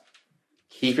foot.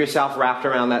 Keep yourself wrapped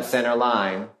around that center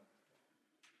line.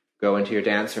 Go into your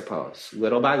dancer pose.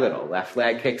 Little by little. Left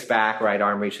leg kicks back, right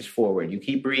arm reaches forward. You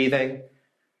keep breathing.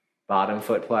 Bottom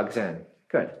foot plugs in.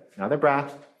 Good. Another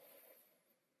breath.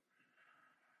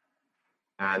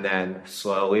 And then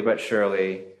slowly but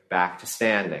surely back to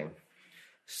standing.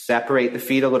 Separate the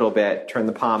feet a little bit. Turn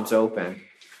the palms open.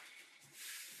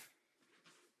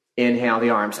 Inhale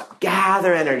the arms up.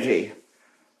 Gather energy.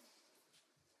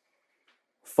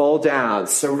 Fold down.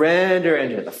 Surrender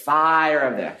into the fire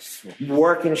of this.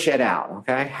 Working shit out,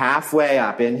 okay? Halfway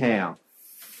up. Inhale.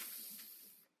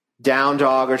 Down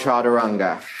dog or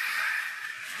chaturanga.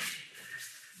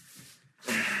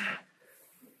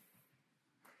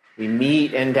 We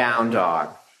meet in down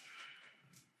dog.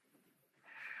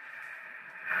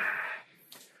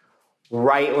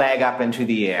 Right leg up into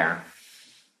the air.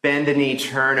 Bend the knee,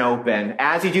 turn open.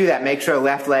 As you do that, make sure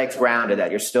left leg's grounded, that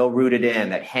you're still rooted in,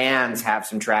 that hands have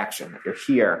some traction, that you're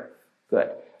here. Good.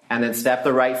 And then step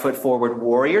the right foot forward,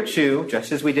 warrior two,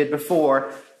 just as we did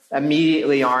before.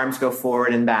 Immediately arms go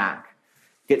forward and back.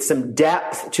 Get some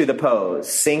depth to the pose.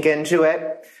 Sink into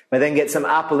it, but then get some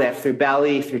uplift through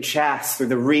belly, through chest, through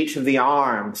the reach of the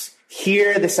arms.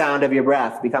 Hear the sound of your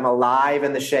breath. Become alive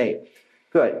in the shape.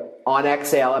 Good. On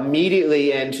exhale,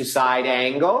 immediately into side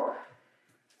angle.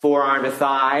 Forearm to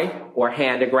thigh or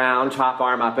hand to ground, top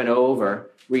arm up and over.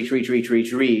 Reach, reach, reach,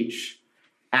 reach, reach.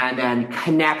 And then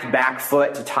connect back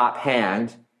foot to top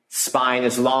hand. Spine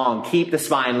is long. Keep the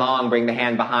spine long. Bring the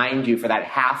hand behind you for that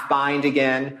half bind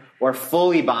again or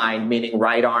fully bind, meaning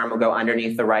right arm will go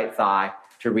underneath the right thigh.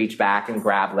 to reach back and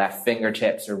grab left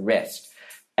fingertips or wrist.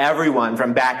 Everyone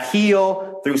from back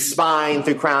heel through spine,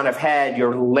 through crown of head,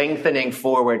 you're lengthening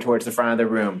forward towards the front of the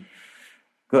room.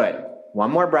 Good.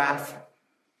 One more breath.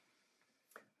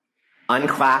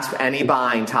 Unclasp any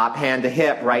bind, top hand to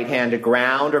hip, right hand to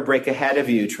ground or brick ahead of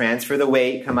you. Transfer the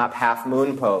weight, come up half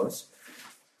moon pose.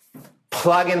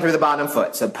 Plug in through the bottom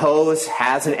foot. So pose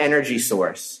has an energy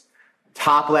source.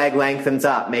 Top leg lengthens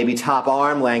up, maybe top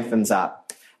arm lengthens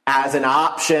up. As an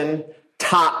option,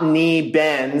 top knee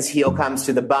bends, heel comes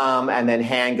to the bum, and then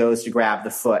hand goes to grab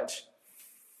the foot.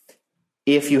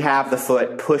 If you have the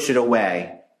foot, push it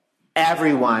away.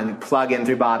 Everyone plug in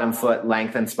through bottom foot,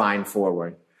 lengthen spine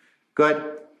forward.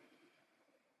 Good.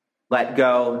 Let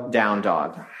go, down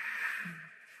dog.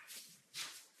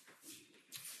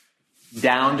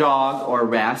 Down dog or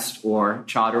rest or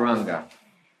chaturanga.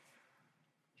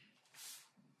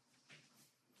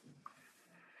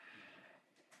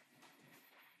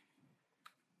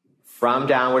 From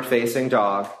downward facing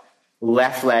dog,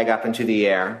 left leg up into the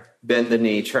air, bend the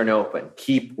knee, turn open.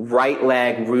 Keep right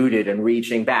leg rooted and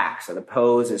reaching back so the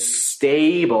pose is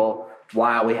stable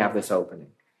while we have this opening.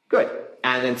 Good.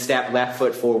 And then step left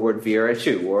foot forward, Vira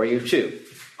 2, Warrior 2.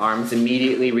 Arms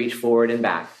immediately reach forward and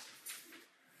back.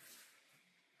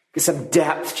 Get some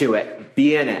depth to it.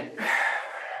 Be in it.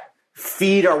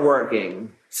 Feet are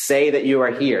working. Say that you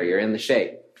are here. You're in the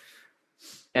shape.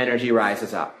 Energy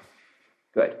rises up.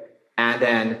 Good. And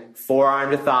then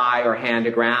forearm to thigh or hand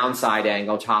to ground, side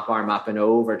angle, top arm up and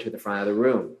over to the front of the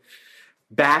room.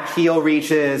 Back heel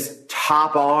reaches,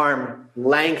 top arm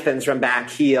lengthens from back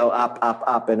heel, up, up,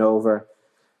 up and over.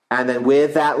 And then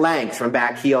with that length from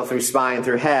back heel through spine,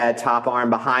 through head, top arm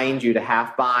behind you to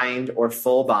half bind or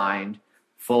full bind.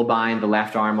 Full bind, the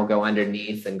left arm will go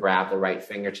underneath and grab the right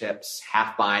fingertips.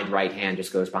 Half bind, right hand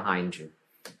just goes behind you.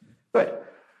 Good.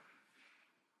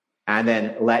 And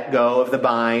then let go of the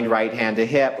bind, right hand to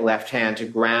hip, left hand to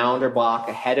ground or block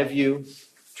ahead of you.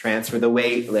 Transfer the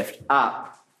weight, lift up.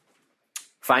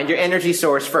 Find your energy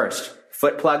source first.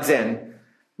 Foot plugs in,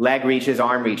 leg reaches,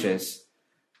 arm reaches.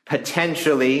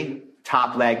 Potentially,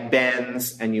 top leg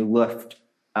bends and you lift,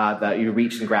 you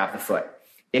reach and grab the foot.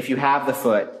 If you have the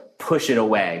foot, push it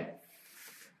away.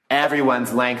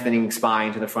 Everyone's lengthening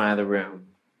spine to the front of the room.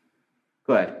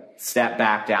 Good. Step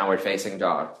back, downward facing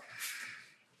dog.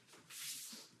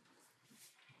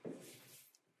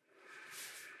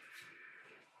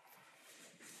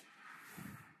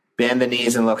 Bend the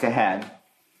knees and look ahead.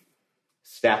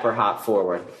 Step or hop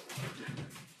forward.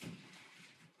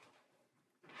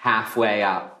 Halfway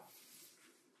up.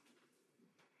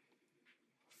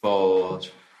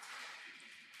 Fold.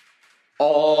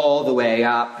 All the way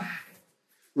up.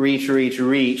 Reach, reach,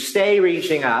 reach. Stay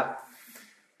reaching up.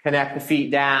 Connect the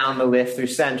feet down, the lift through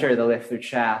center, the lift through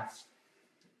chest.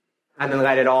 And then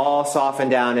let it all soften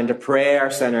down into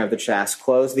prayer, center of the chest.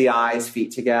 Close the eyes,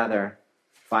 feet together.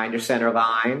 Find your center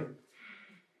line.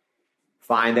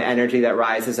 Find the energy that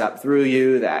rises up through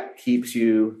you, that keeps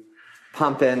you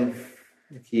pumping,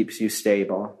 keeps you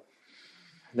stable.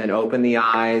 And then open the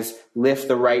eyes, lift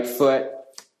the right foot,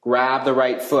 grab the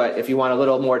right foot. If you want a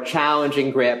little more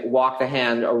challenging grip, walk the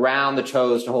hand around the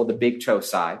toes to hold the big toe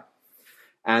side.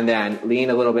 And then lean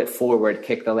a little bit forward,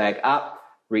 kick the leg up,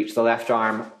 reach the left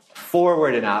arm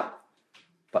forward and up,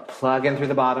 but plug in through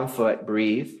the bottom foot,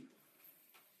 breathe.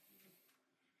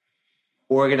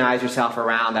 Organize yourself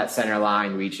around that center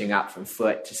line, reaching up from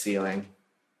foot to ceiling.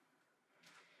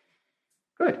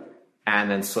 Good. And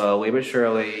then slowly but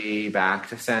surely back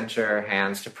to center,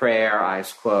 hands to prayer,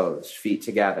 eyes closed, feet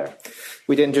together.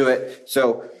 We didn't do it,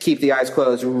 so keep the eyes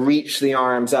closed, reach the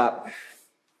arms up.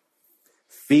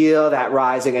 Feel that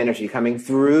rising energy coming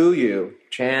through you,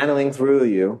 channeling through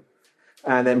you.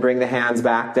 And then bring the hands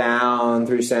back down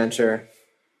through center.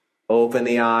 Open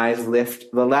the eyes,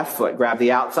 lift the left foot, grab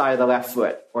the outside of the left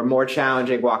foot. Or more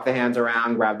challenging, walk the hands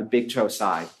around, grab the big toe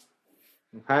side.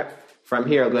 Okay? From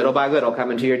here, little by little,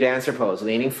 come into your dancer pose,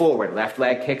 leaning forward. Left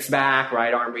leg kicks back,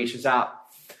 right arm reaches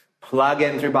up. Plug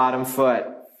in through bottom foot.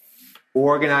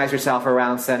 Organize yourself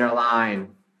around center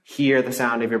line. Hear the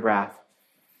sound of your breath.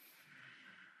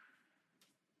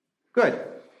 Good.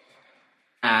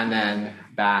 And then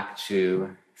back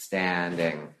to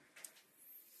standing.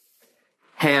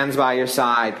 Hands by your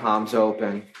side, palms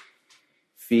open,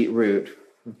 feet root.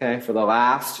 Okay, for the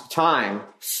last time,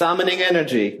 summoning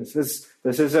energy. This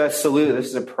is a salute, this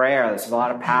is a prayer, this is a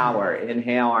lot of power.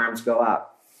 Inhale, arms go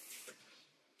up.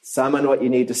 Summon what you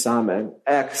need to summon.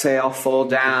 Exhale,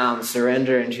 fold down,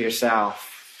 surrender into yourself.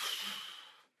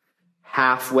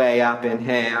 Halfway up,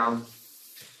 inhale.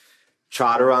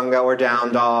 Chaturanga or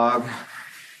down dog.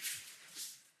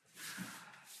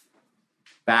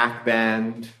 back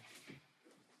bend,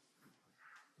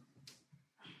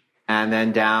 and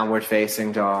then downward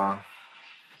facing dog.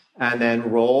 And then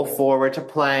roll forward to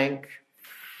plank.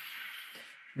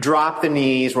 Drop the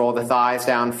knees, roll the thighs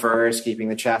down first, keeping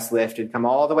the chest lifted. Come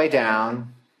all the way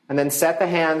down. And then set the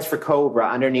hands for cobra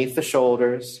underneath the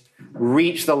shoulders.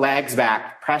 Reach the legs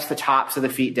back. Press the tops of the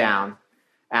feet down.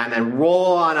 And then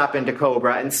roll on up into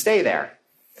cobra and stay there.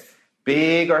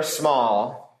 Big or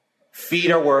small,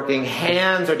 feet are working,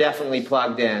 hands are definitely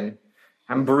plugged in.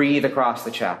 And breathe across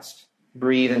the chest.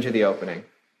 Breathe into the opening.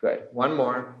 Good. One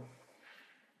more.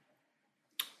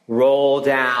 Roll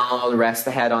down, rest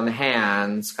the head on the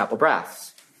hands, couple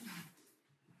breaths.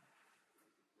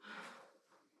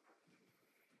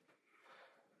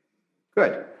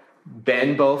 Good.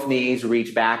 Bend both knees,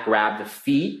 reach back, grab the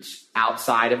feet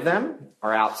outside of them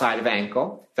or outside of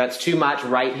ankle. If that's too much,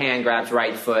 right hand grabs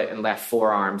right foot and left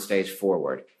forearm stays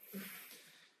forward.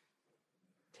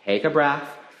 Take a breath.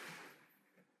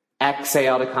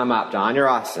 Exhale to come up,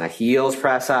 Dhanurasana. Heels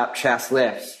press up, chest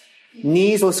lifts.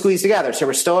 Knees will squeeze together, so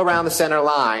we're still around the center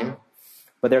line,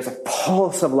 but there's a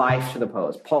pulse of life to the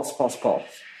pose. Pulse, pulse, pulse.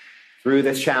 Through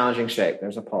this challenging shape,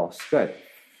 there's a pulse. Good.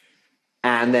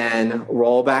 And then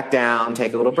roll back down,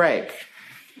 take a little break.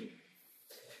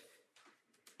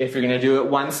 If you're going to do it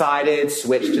one-sided,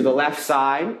 switch to the left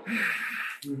side.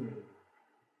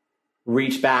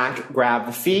 Reach back, grab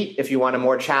the feet. If you want a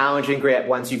more challenging grip,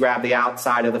 once you grab the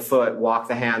outside of the foot, walk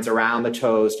the hands around the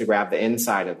toes to grab the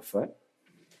inside of the foot.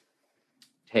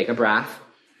 Take a breath.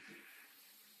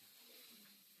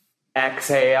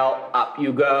 Exhale, up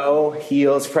you go.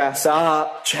 Heels press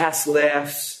up, chest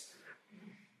lifts.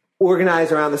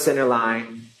 Organize around the center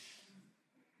line.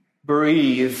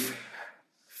 Breathe.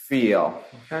 Feel.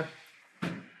 Okay?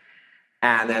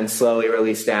 And then slowly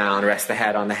release down. Rest the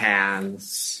head on the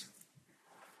hands.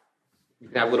 You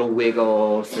can have little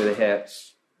wiggles through the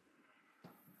hips.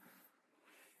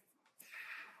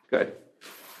 Good.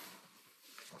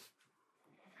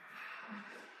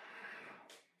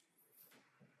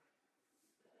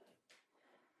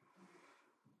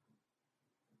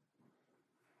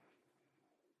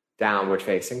 Downward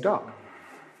facing dog.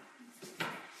 If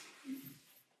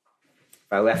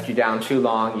I left you down too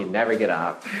long, you'd never get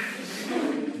up.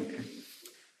 Okay.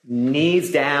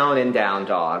 Knees down in down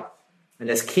dog. And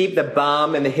just keep the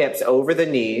bum and the hips over the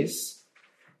knees.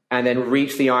 And then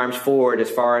reach the arms forward as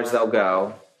far as they'll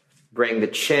go. Bring the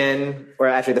chin, or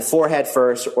actually the forehead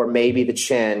first, or maybe the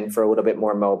chin for a little bit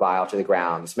more mobile to the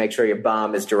ground. Just make sure your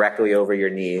bum is directly over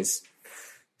your knees.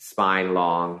 Spine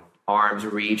long. Arms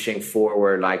reaching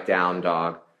forward like down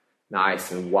dog.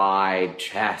 Nice and wide,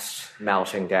 chest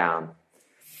melting down.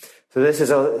 So this is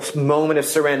a moment of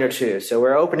surrender too. So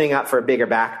we're opening up for a bigger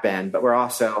back bend, but we're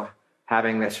also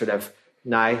having this sort of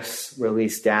nice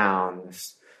release down,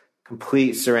 this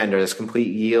complete surrender, this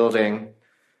complete yielding.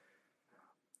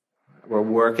 We're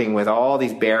working with all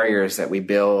these barriers that we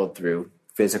build through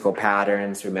physical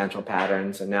patterns, through mental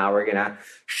patterns, and now we're going to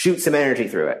shoot some energy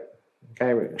through it.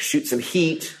 Okay, we're going to shoot some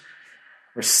heat.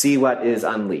 Or see what is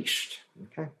unleashed.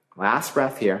 Okay, last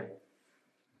breath here.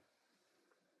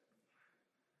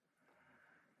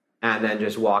 And then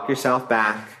just walk yourself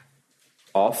back,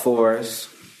 all fours.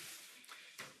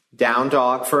 Down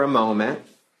dog for a moment.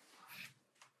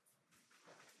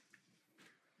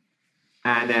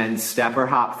 And then step or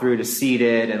hop through to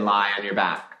seated and lie on your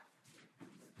back.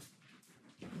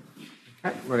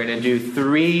 Okay, we're going to do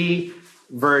 3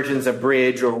 versions of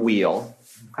bridge or wheel.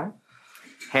 Okay.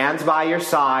 Hands by your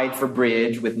side for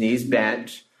bridge with knees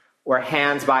bent, or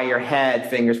hands by your head,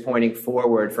 fingers pointing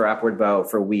forward for upward bow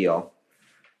for wheel.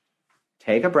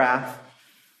 Take a breath.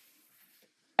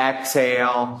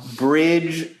 Exhale,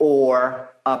 bridge or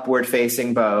upward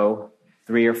facing bow,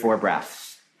 3 or 4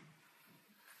 breaths.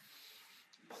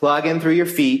 Plug in through your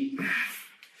feet.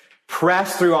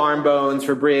 Press through arm bones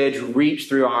for bridge, reach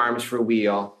through arms for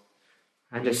wheel,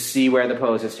 and just see where the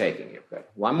pose is taking you. Good.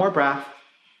 One more breath.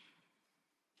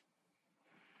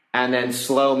 And then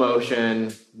slow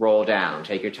motion, roll down.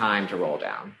 Take your time to roll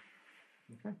down.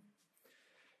 Okay.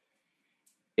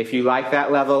 If you like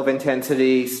that level of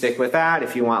intensity, stick with that.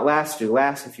 If you want less, do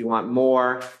less. If you want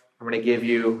more, I'm going to give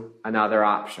you another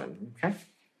option. Okay?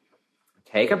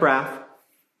 Take a breath.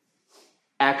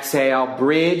 Exhale,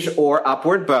 bridge or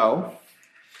upward bow.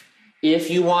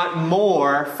 If you want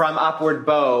more from upward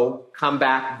bow, come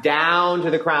back down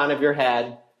to the crown of your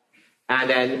head and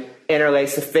then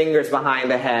interlace the fingers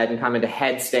behind the head and come into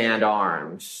headstand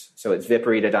arms. So it's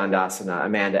Viparita Dandasana.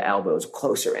 Amanda, elbows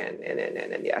closer in,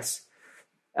 and yes.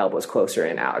 Elbows closer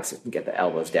in, Alex. Get the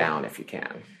elbows down if you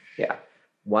can. Yeah.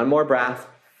 One more breath.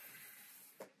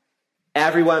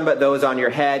 Everyone but those on your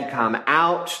head come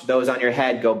out. Those on your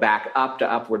head go back up to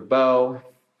upward bow.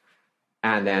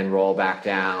 And then roll back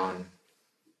down.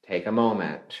 Take a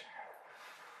moment.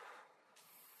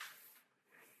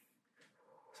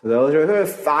 So those are the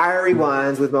fiery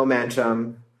ones with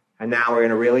momentum. And now we're going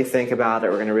to really think about it.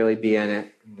 We're going to really be in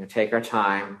it. We're going to take our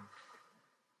time.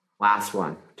 Last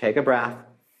one. Take a breath.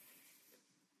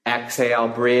 Exhale,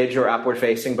 bridge or upward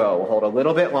facing bow. We'll hold a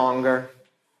little bit longer.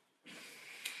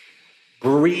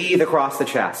 Breathe across the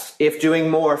chest. If doing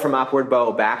more from upward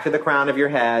bow, back to the crown of your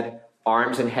head,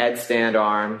 arms and headstand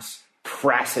arms,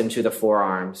 press into the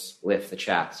forearms, lift the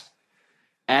chest.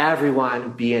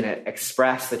 Everyone be in it.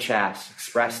 Express the chest,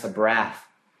 express the breath,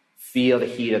 feel the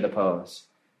heat of the pose.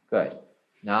 Good.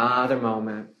 Another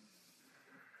moment.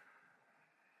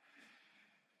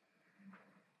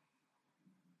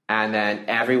 And then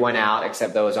everyone out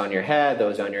except those on your head.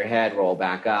 Those on your head, roll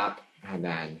back up and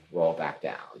then roll back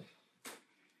down.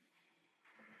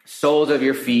 Soles of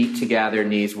your feet together,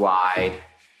 knees wide,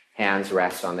 hands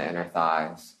rest on the inner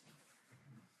thighs.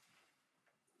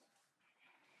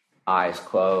 Eyes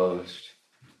closed,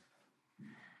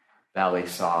 belly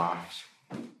soft.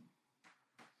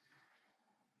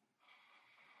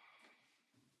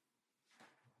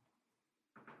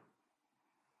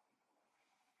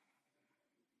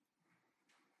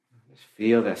 Just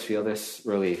feel this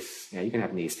release. Yeah, you can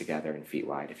have knees together and feet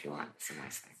wide if you want. It's a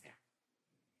nice thing.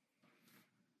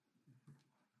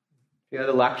 Feel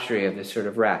the luxury of this sort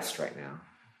of rest right now.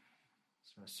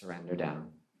 So surrender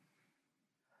down.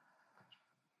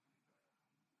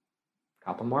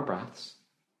 Couple more breaths.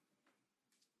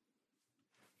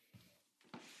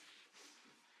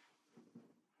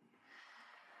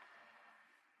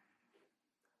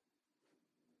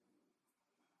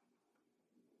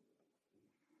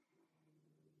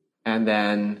 And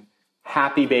then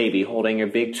happy baby, holding your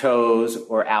big toes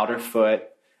or outer foot.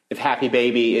 If happy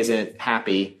baby isn't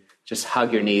happy, just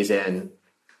hug your knees in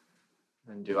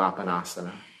and do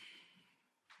Apanasana.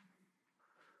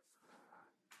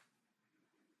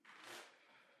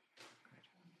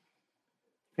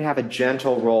 We have a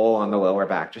gentle roll on the lower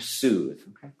back. Just soothe,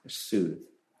 okay? Just soothe.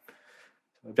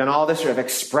 We've done all this sort of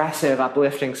expressive,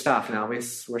 uplifting stuff. Now we're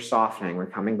softening. We're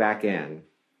coming back in.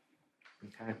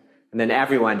 Okay? And then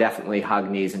everyone definitely hug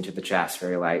knees into the chest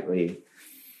very lightly.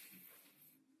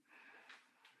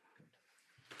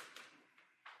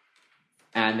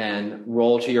 And then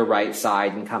roll to your right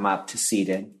side and come up to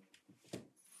seated.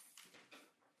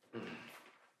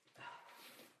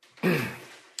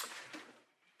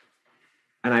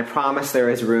 And I promise there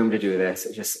is room to do this.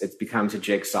 It becomes a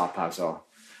jigsaw puzzle.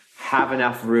 Have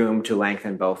enough room to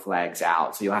lengthen both legs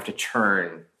out. So you'll have to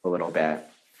turn a little bit,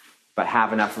 but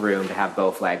have enough room to have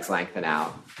both legs lengthen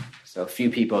out. So a few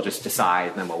people just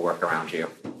decide, and then we'll work around you.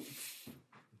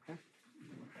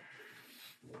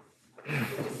 Okay.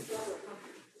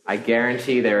 I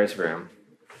guarantee there is room.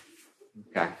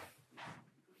 Okay.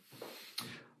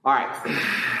 All right.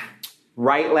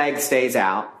 Right leg stays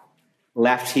out.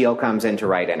 Left heel comes into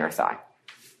right inner thigh.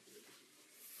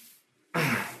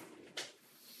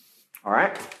 All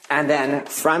right. And then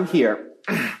from here,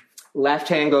 left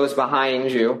hand goes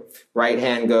behind you. Right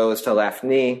hand goes to left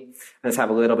knee. Let's have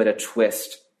a little bit of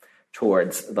twist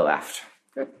towards the left.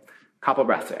 Good. Couple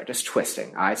breaths there. Just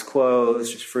twisting. Eyes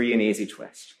closed. Just free and easy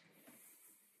twist.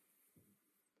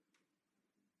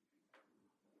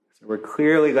 So we're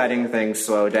clearly letting things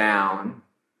slow down.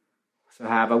 So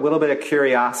have a little bit of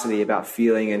curiosity about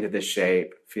feeling into the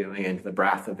shape, feeling into the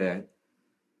breath of it,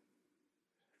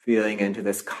 feeling into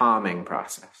this calming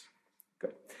process.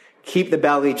 Good. Keep the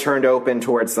belly turned open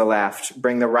towards the left.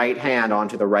 Bring the right hand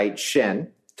onto the right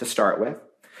shin to start with.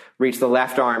 Reach the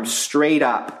left arm straight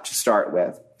up to start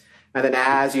with. And then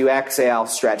as you exhale,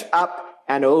 stretch up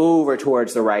and over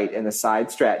towards the right in the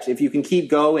side stretch. If you can keep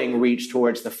going, reach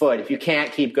towards the foot. If you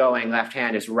can't keep going, left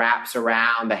hand just wraps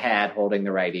around the head, holding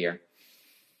the right ear.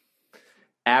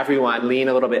 Everyone, lean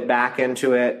a little bit back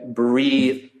into it.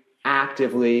 Breathe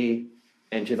actively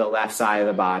into the left side of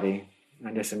the body.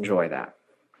 And just enjoy that.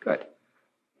 Good.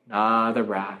 Another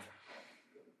breath.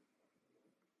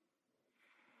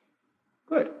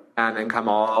 Good. And then come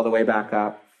all the way back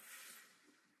up.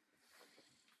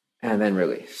 And then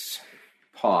release.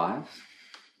 Pause.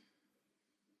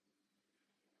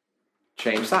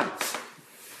 Change sides.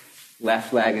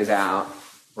 Left leg is out.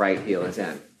 Right heel is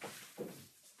in.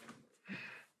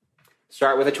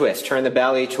 Start with a twist. Turn the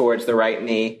belly towards the right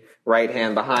knee. Right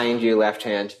hand behind you. Left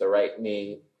hand to the right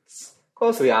knee.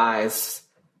 Close the eyes.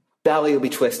 Belly will be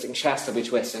twisting. Chest will be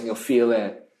twisting. You'll feel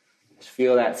it. Just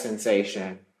feel that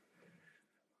sensation.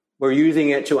 We're using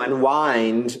it to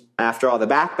unwind after all the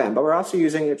back bend, but we're also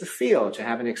using it to feel, to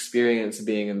have an experience of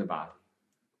being in the body.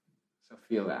 So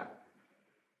feel that.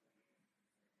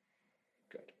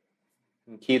 Good.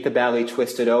 And keep the belly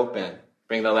twisted open.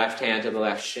 Bring the left hand to the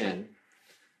left shin.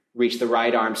 Reach the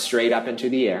right arm straight up into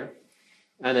the air.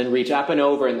 And then reach up and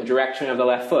over in the direction of the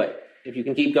left foot. If you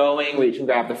can keep going, reach and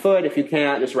grab the foot. If you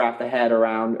can't, just wrap the head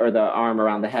around, or the arm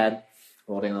around the head,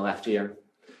 holding the left ear.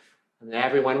 And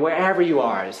everyone, wherever you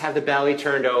are, just have the belly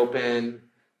turned open.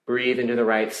 Breathe into the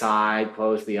right side.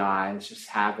 Close the eyes. Just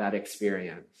have that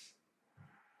experience.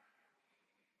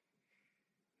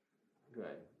 Good.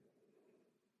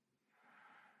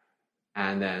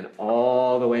 And then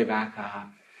all the way back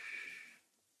up.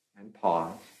 And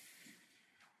pause.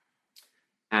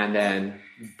 And then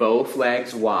both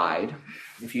legs wide.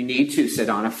 If you need to, sit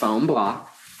on a foam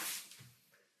block.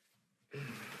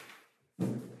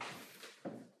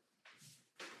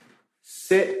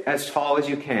 Sit as tall as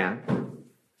you can.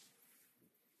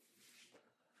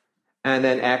 And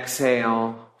then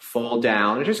exhale, fold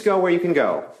down, and just go where you can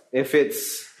go. If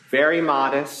it's very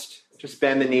modest, just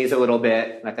bend the knees a little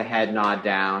bit, let the head nod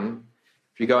down.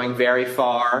 If you're going very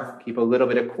far, keep a little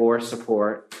bit of core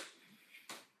support.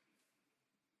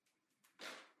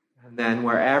 And then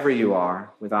wherever you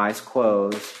are, with eyes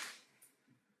closed,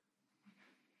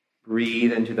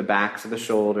 breathe into the backs of the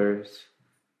shoulders.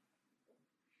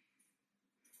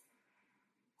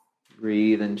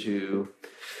 Breathe into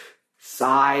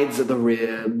sides of the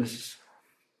ribs.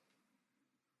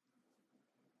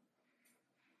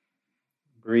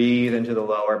 Breathe into the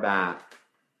lower back.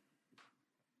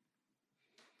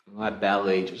 Let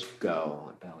belly just go.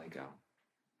 Let belly go.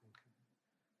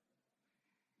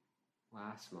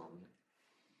 Last moment.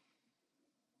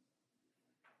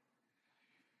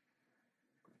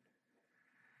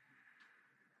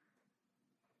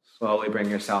 Slowly bring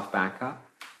yourself back up.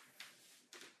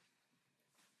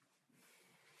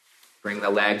 Bring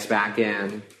the legs back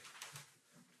in.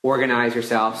 Organize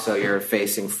yourself so you're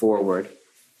facing forward.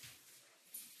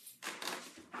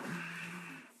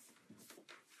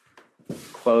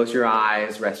 Close your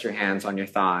eyes, rest your hands on your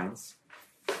thighs.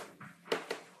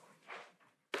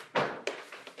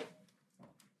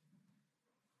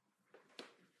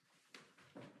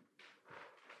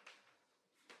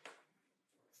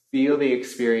 Feel the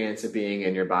experience of being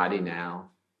in your body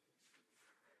now.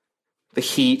 The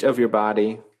heat of your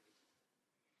body.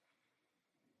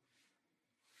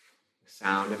 The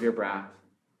sound of your breath.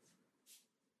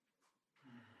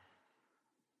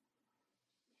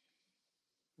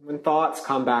 When thoughts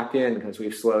come back in because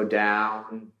we've slowed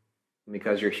down,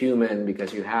 because you're human,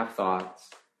 because you have thoughts,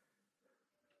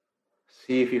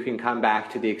 see if you can come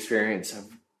back to the experience of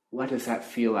what does that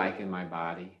feel like in my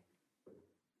body?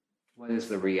 What is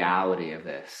the reality of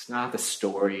this? Not the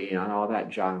story, not all that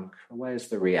junk. What is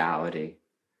the reality?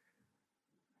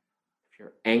 If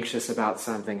you're anxious about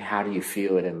something, how do you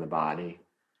feel it in the body?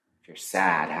 If you're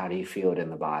sad, how do you feel it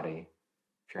in the body?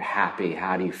 If you're happy,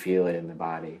 how do you feel it in the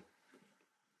body?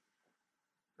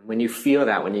 And when you feel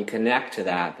that, when you connect to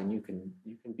that, then you can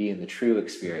be in the true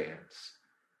experience,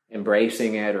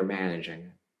 embracing it or managing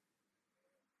it.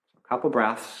 So a couple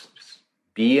breaths, just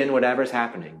be in whatever's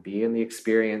happening. Be in the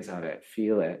experience of it.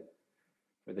 Feel it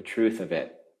for the truth of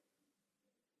it.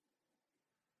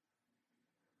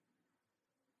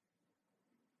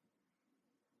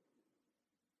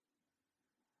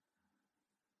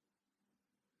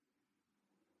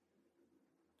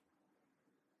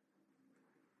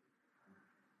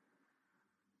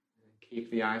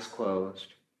 Keep the eyes closed.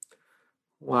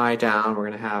 Lie down. We're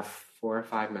going to have 4 or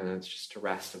 5 minutes just to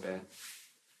rest a bit.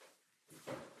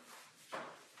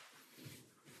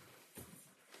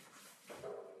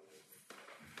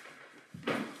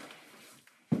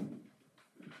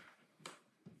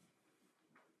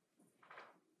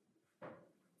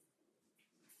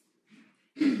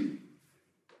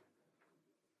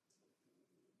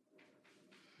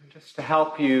 Just to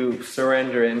help you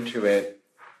surrender into it,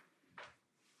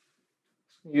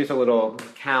 use a little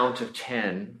count of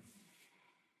 10.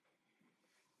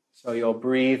 So you'll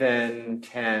breathe in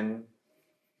 10,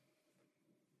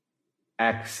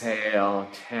 exhale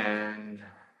 10,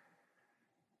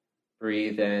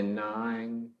 breathe in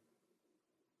 9,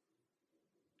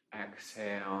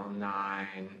 exhale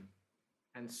 9,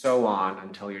 and so on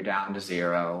until you're down to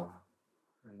 0,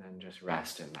 and then just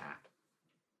rest in that.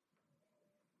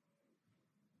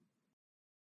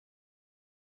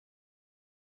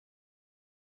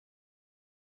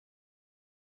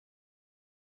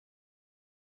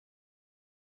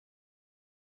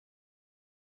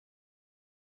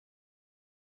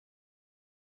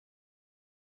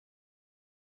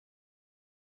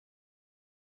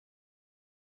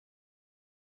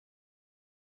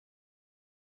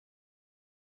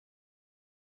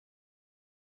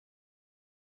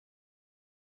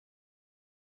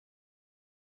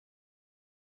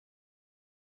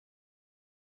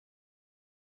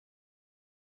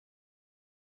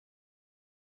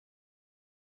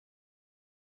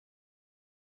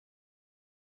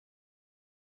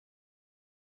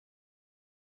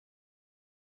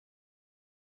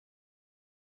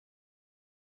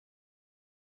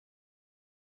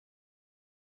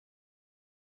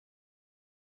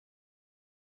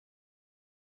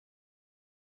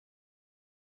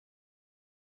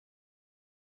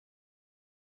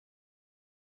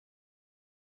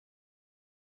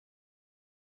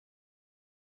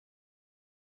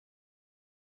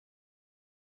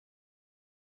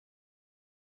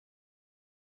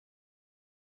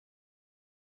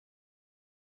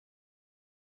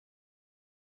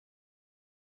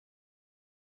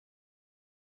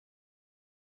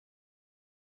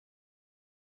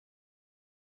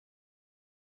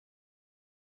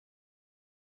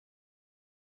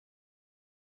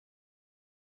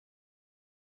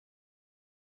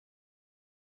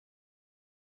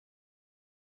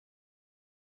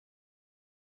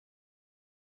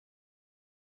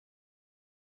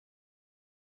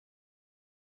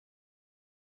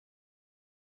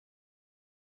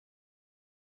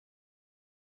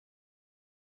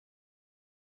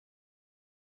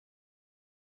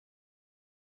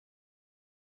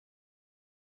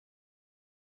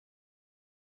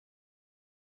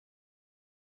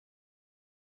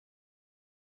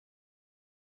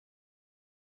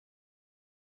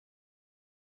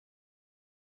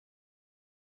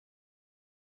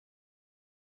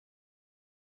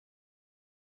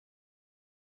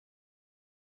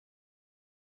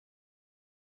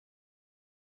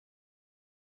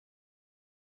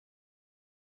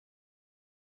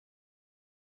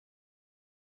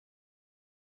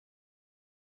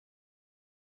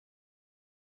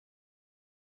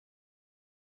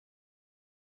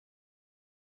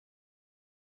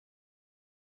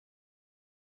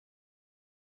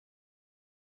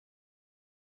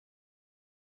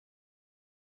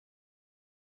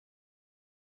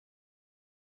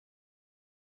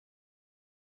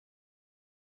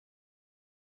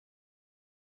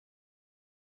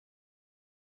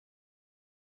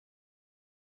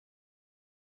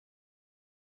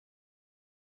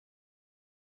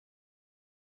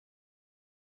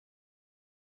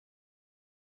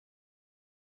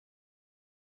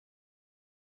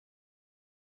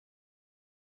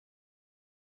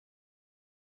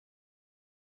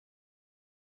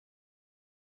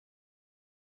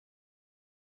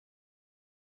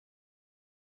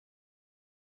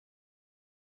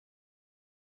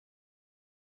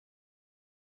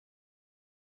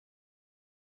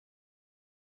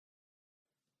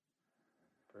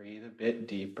 Breathe a bit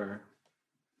deeper.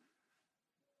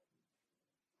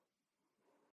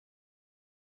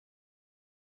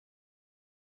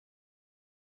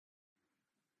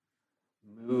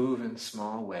 Move in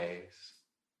small ways.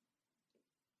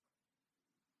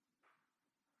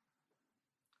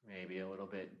 Maybe a little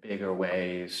bit bigger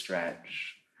ways,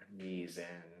 stretch your knees in.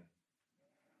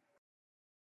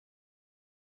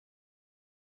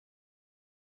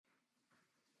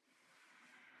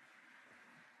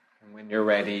 And when you're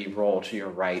ready, roll to your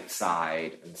right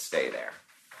side and stay there.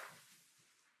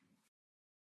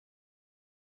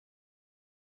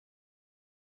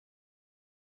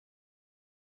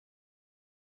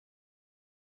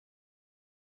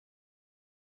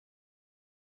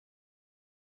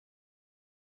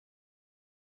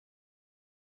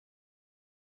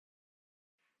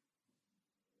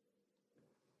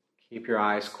 Keep your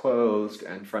eyes closed,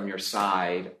 and from your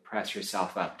side, press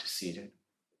yourself up to seated.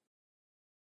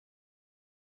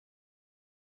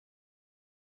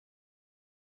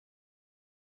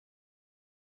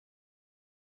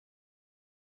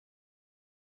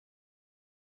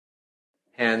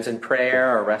 Hands in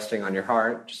prayer or resting on your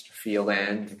heart, just to feel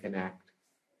in, to connect.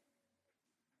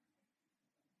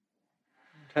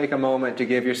 Take a moment to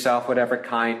give yourself whatever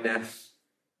kindness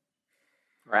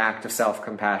or act of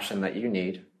self-compassion that you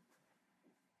need.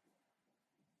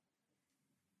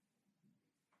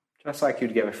 Just like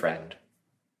you'd give a friend.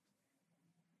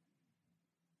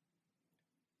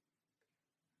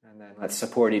 And then let's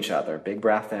support each other. Big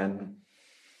breath in.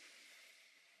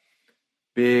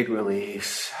 Big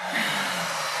release.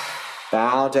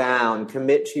 Bow down.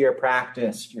 Commit to your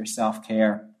practice, to your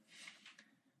self-care.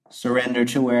 Surrender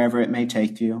to wherever it may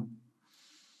take you.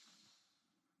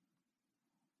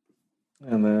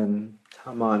 And then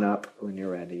come on up when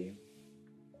you're ready.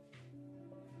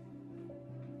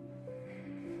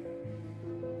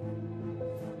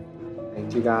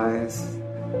 Thank you, guys.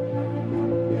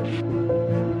 Thank you.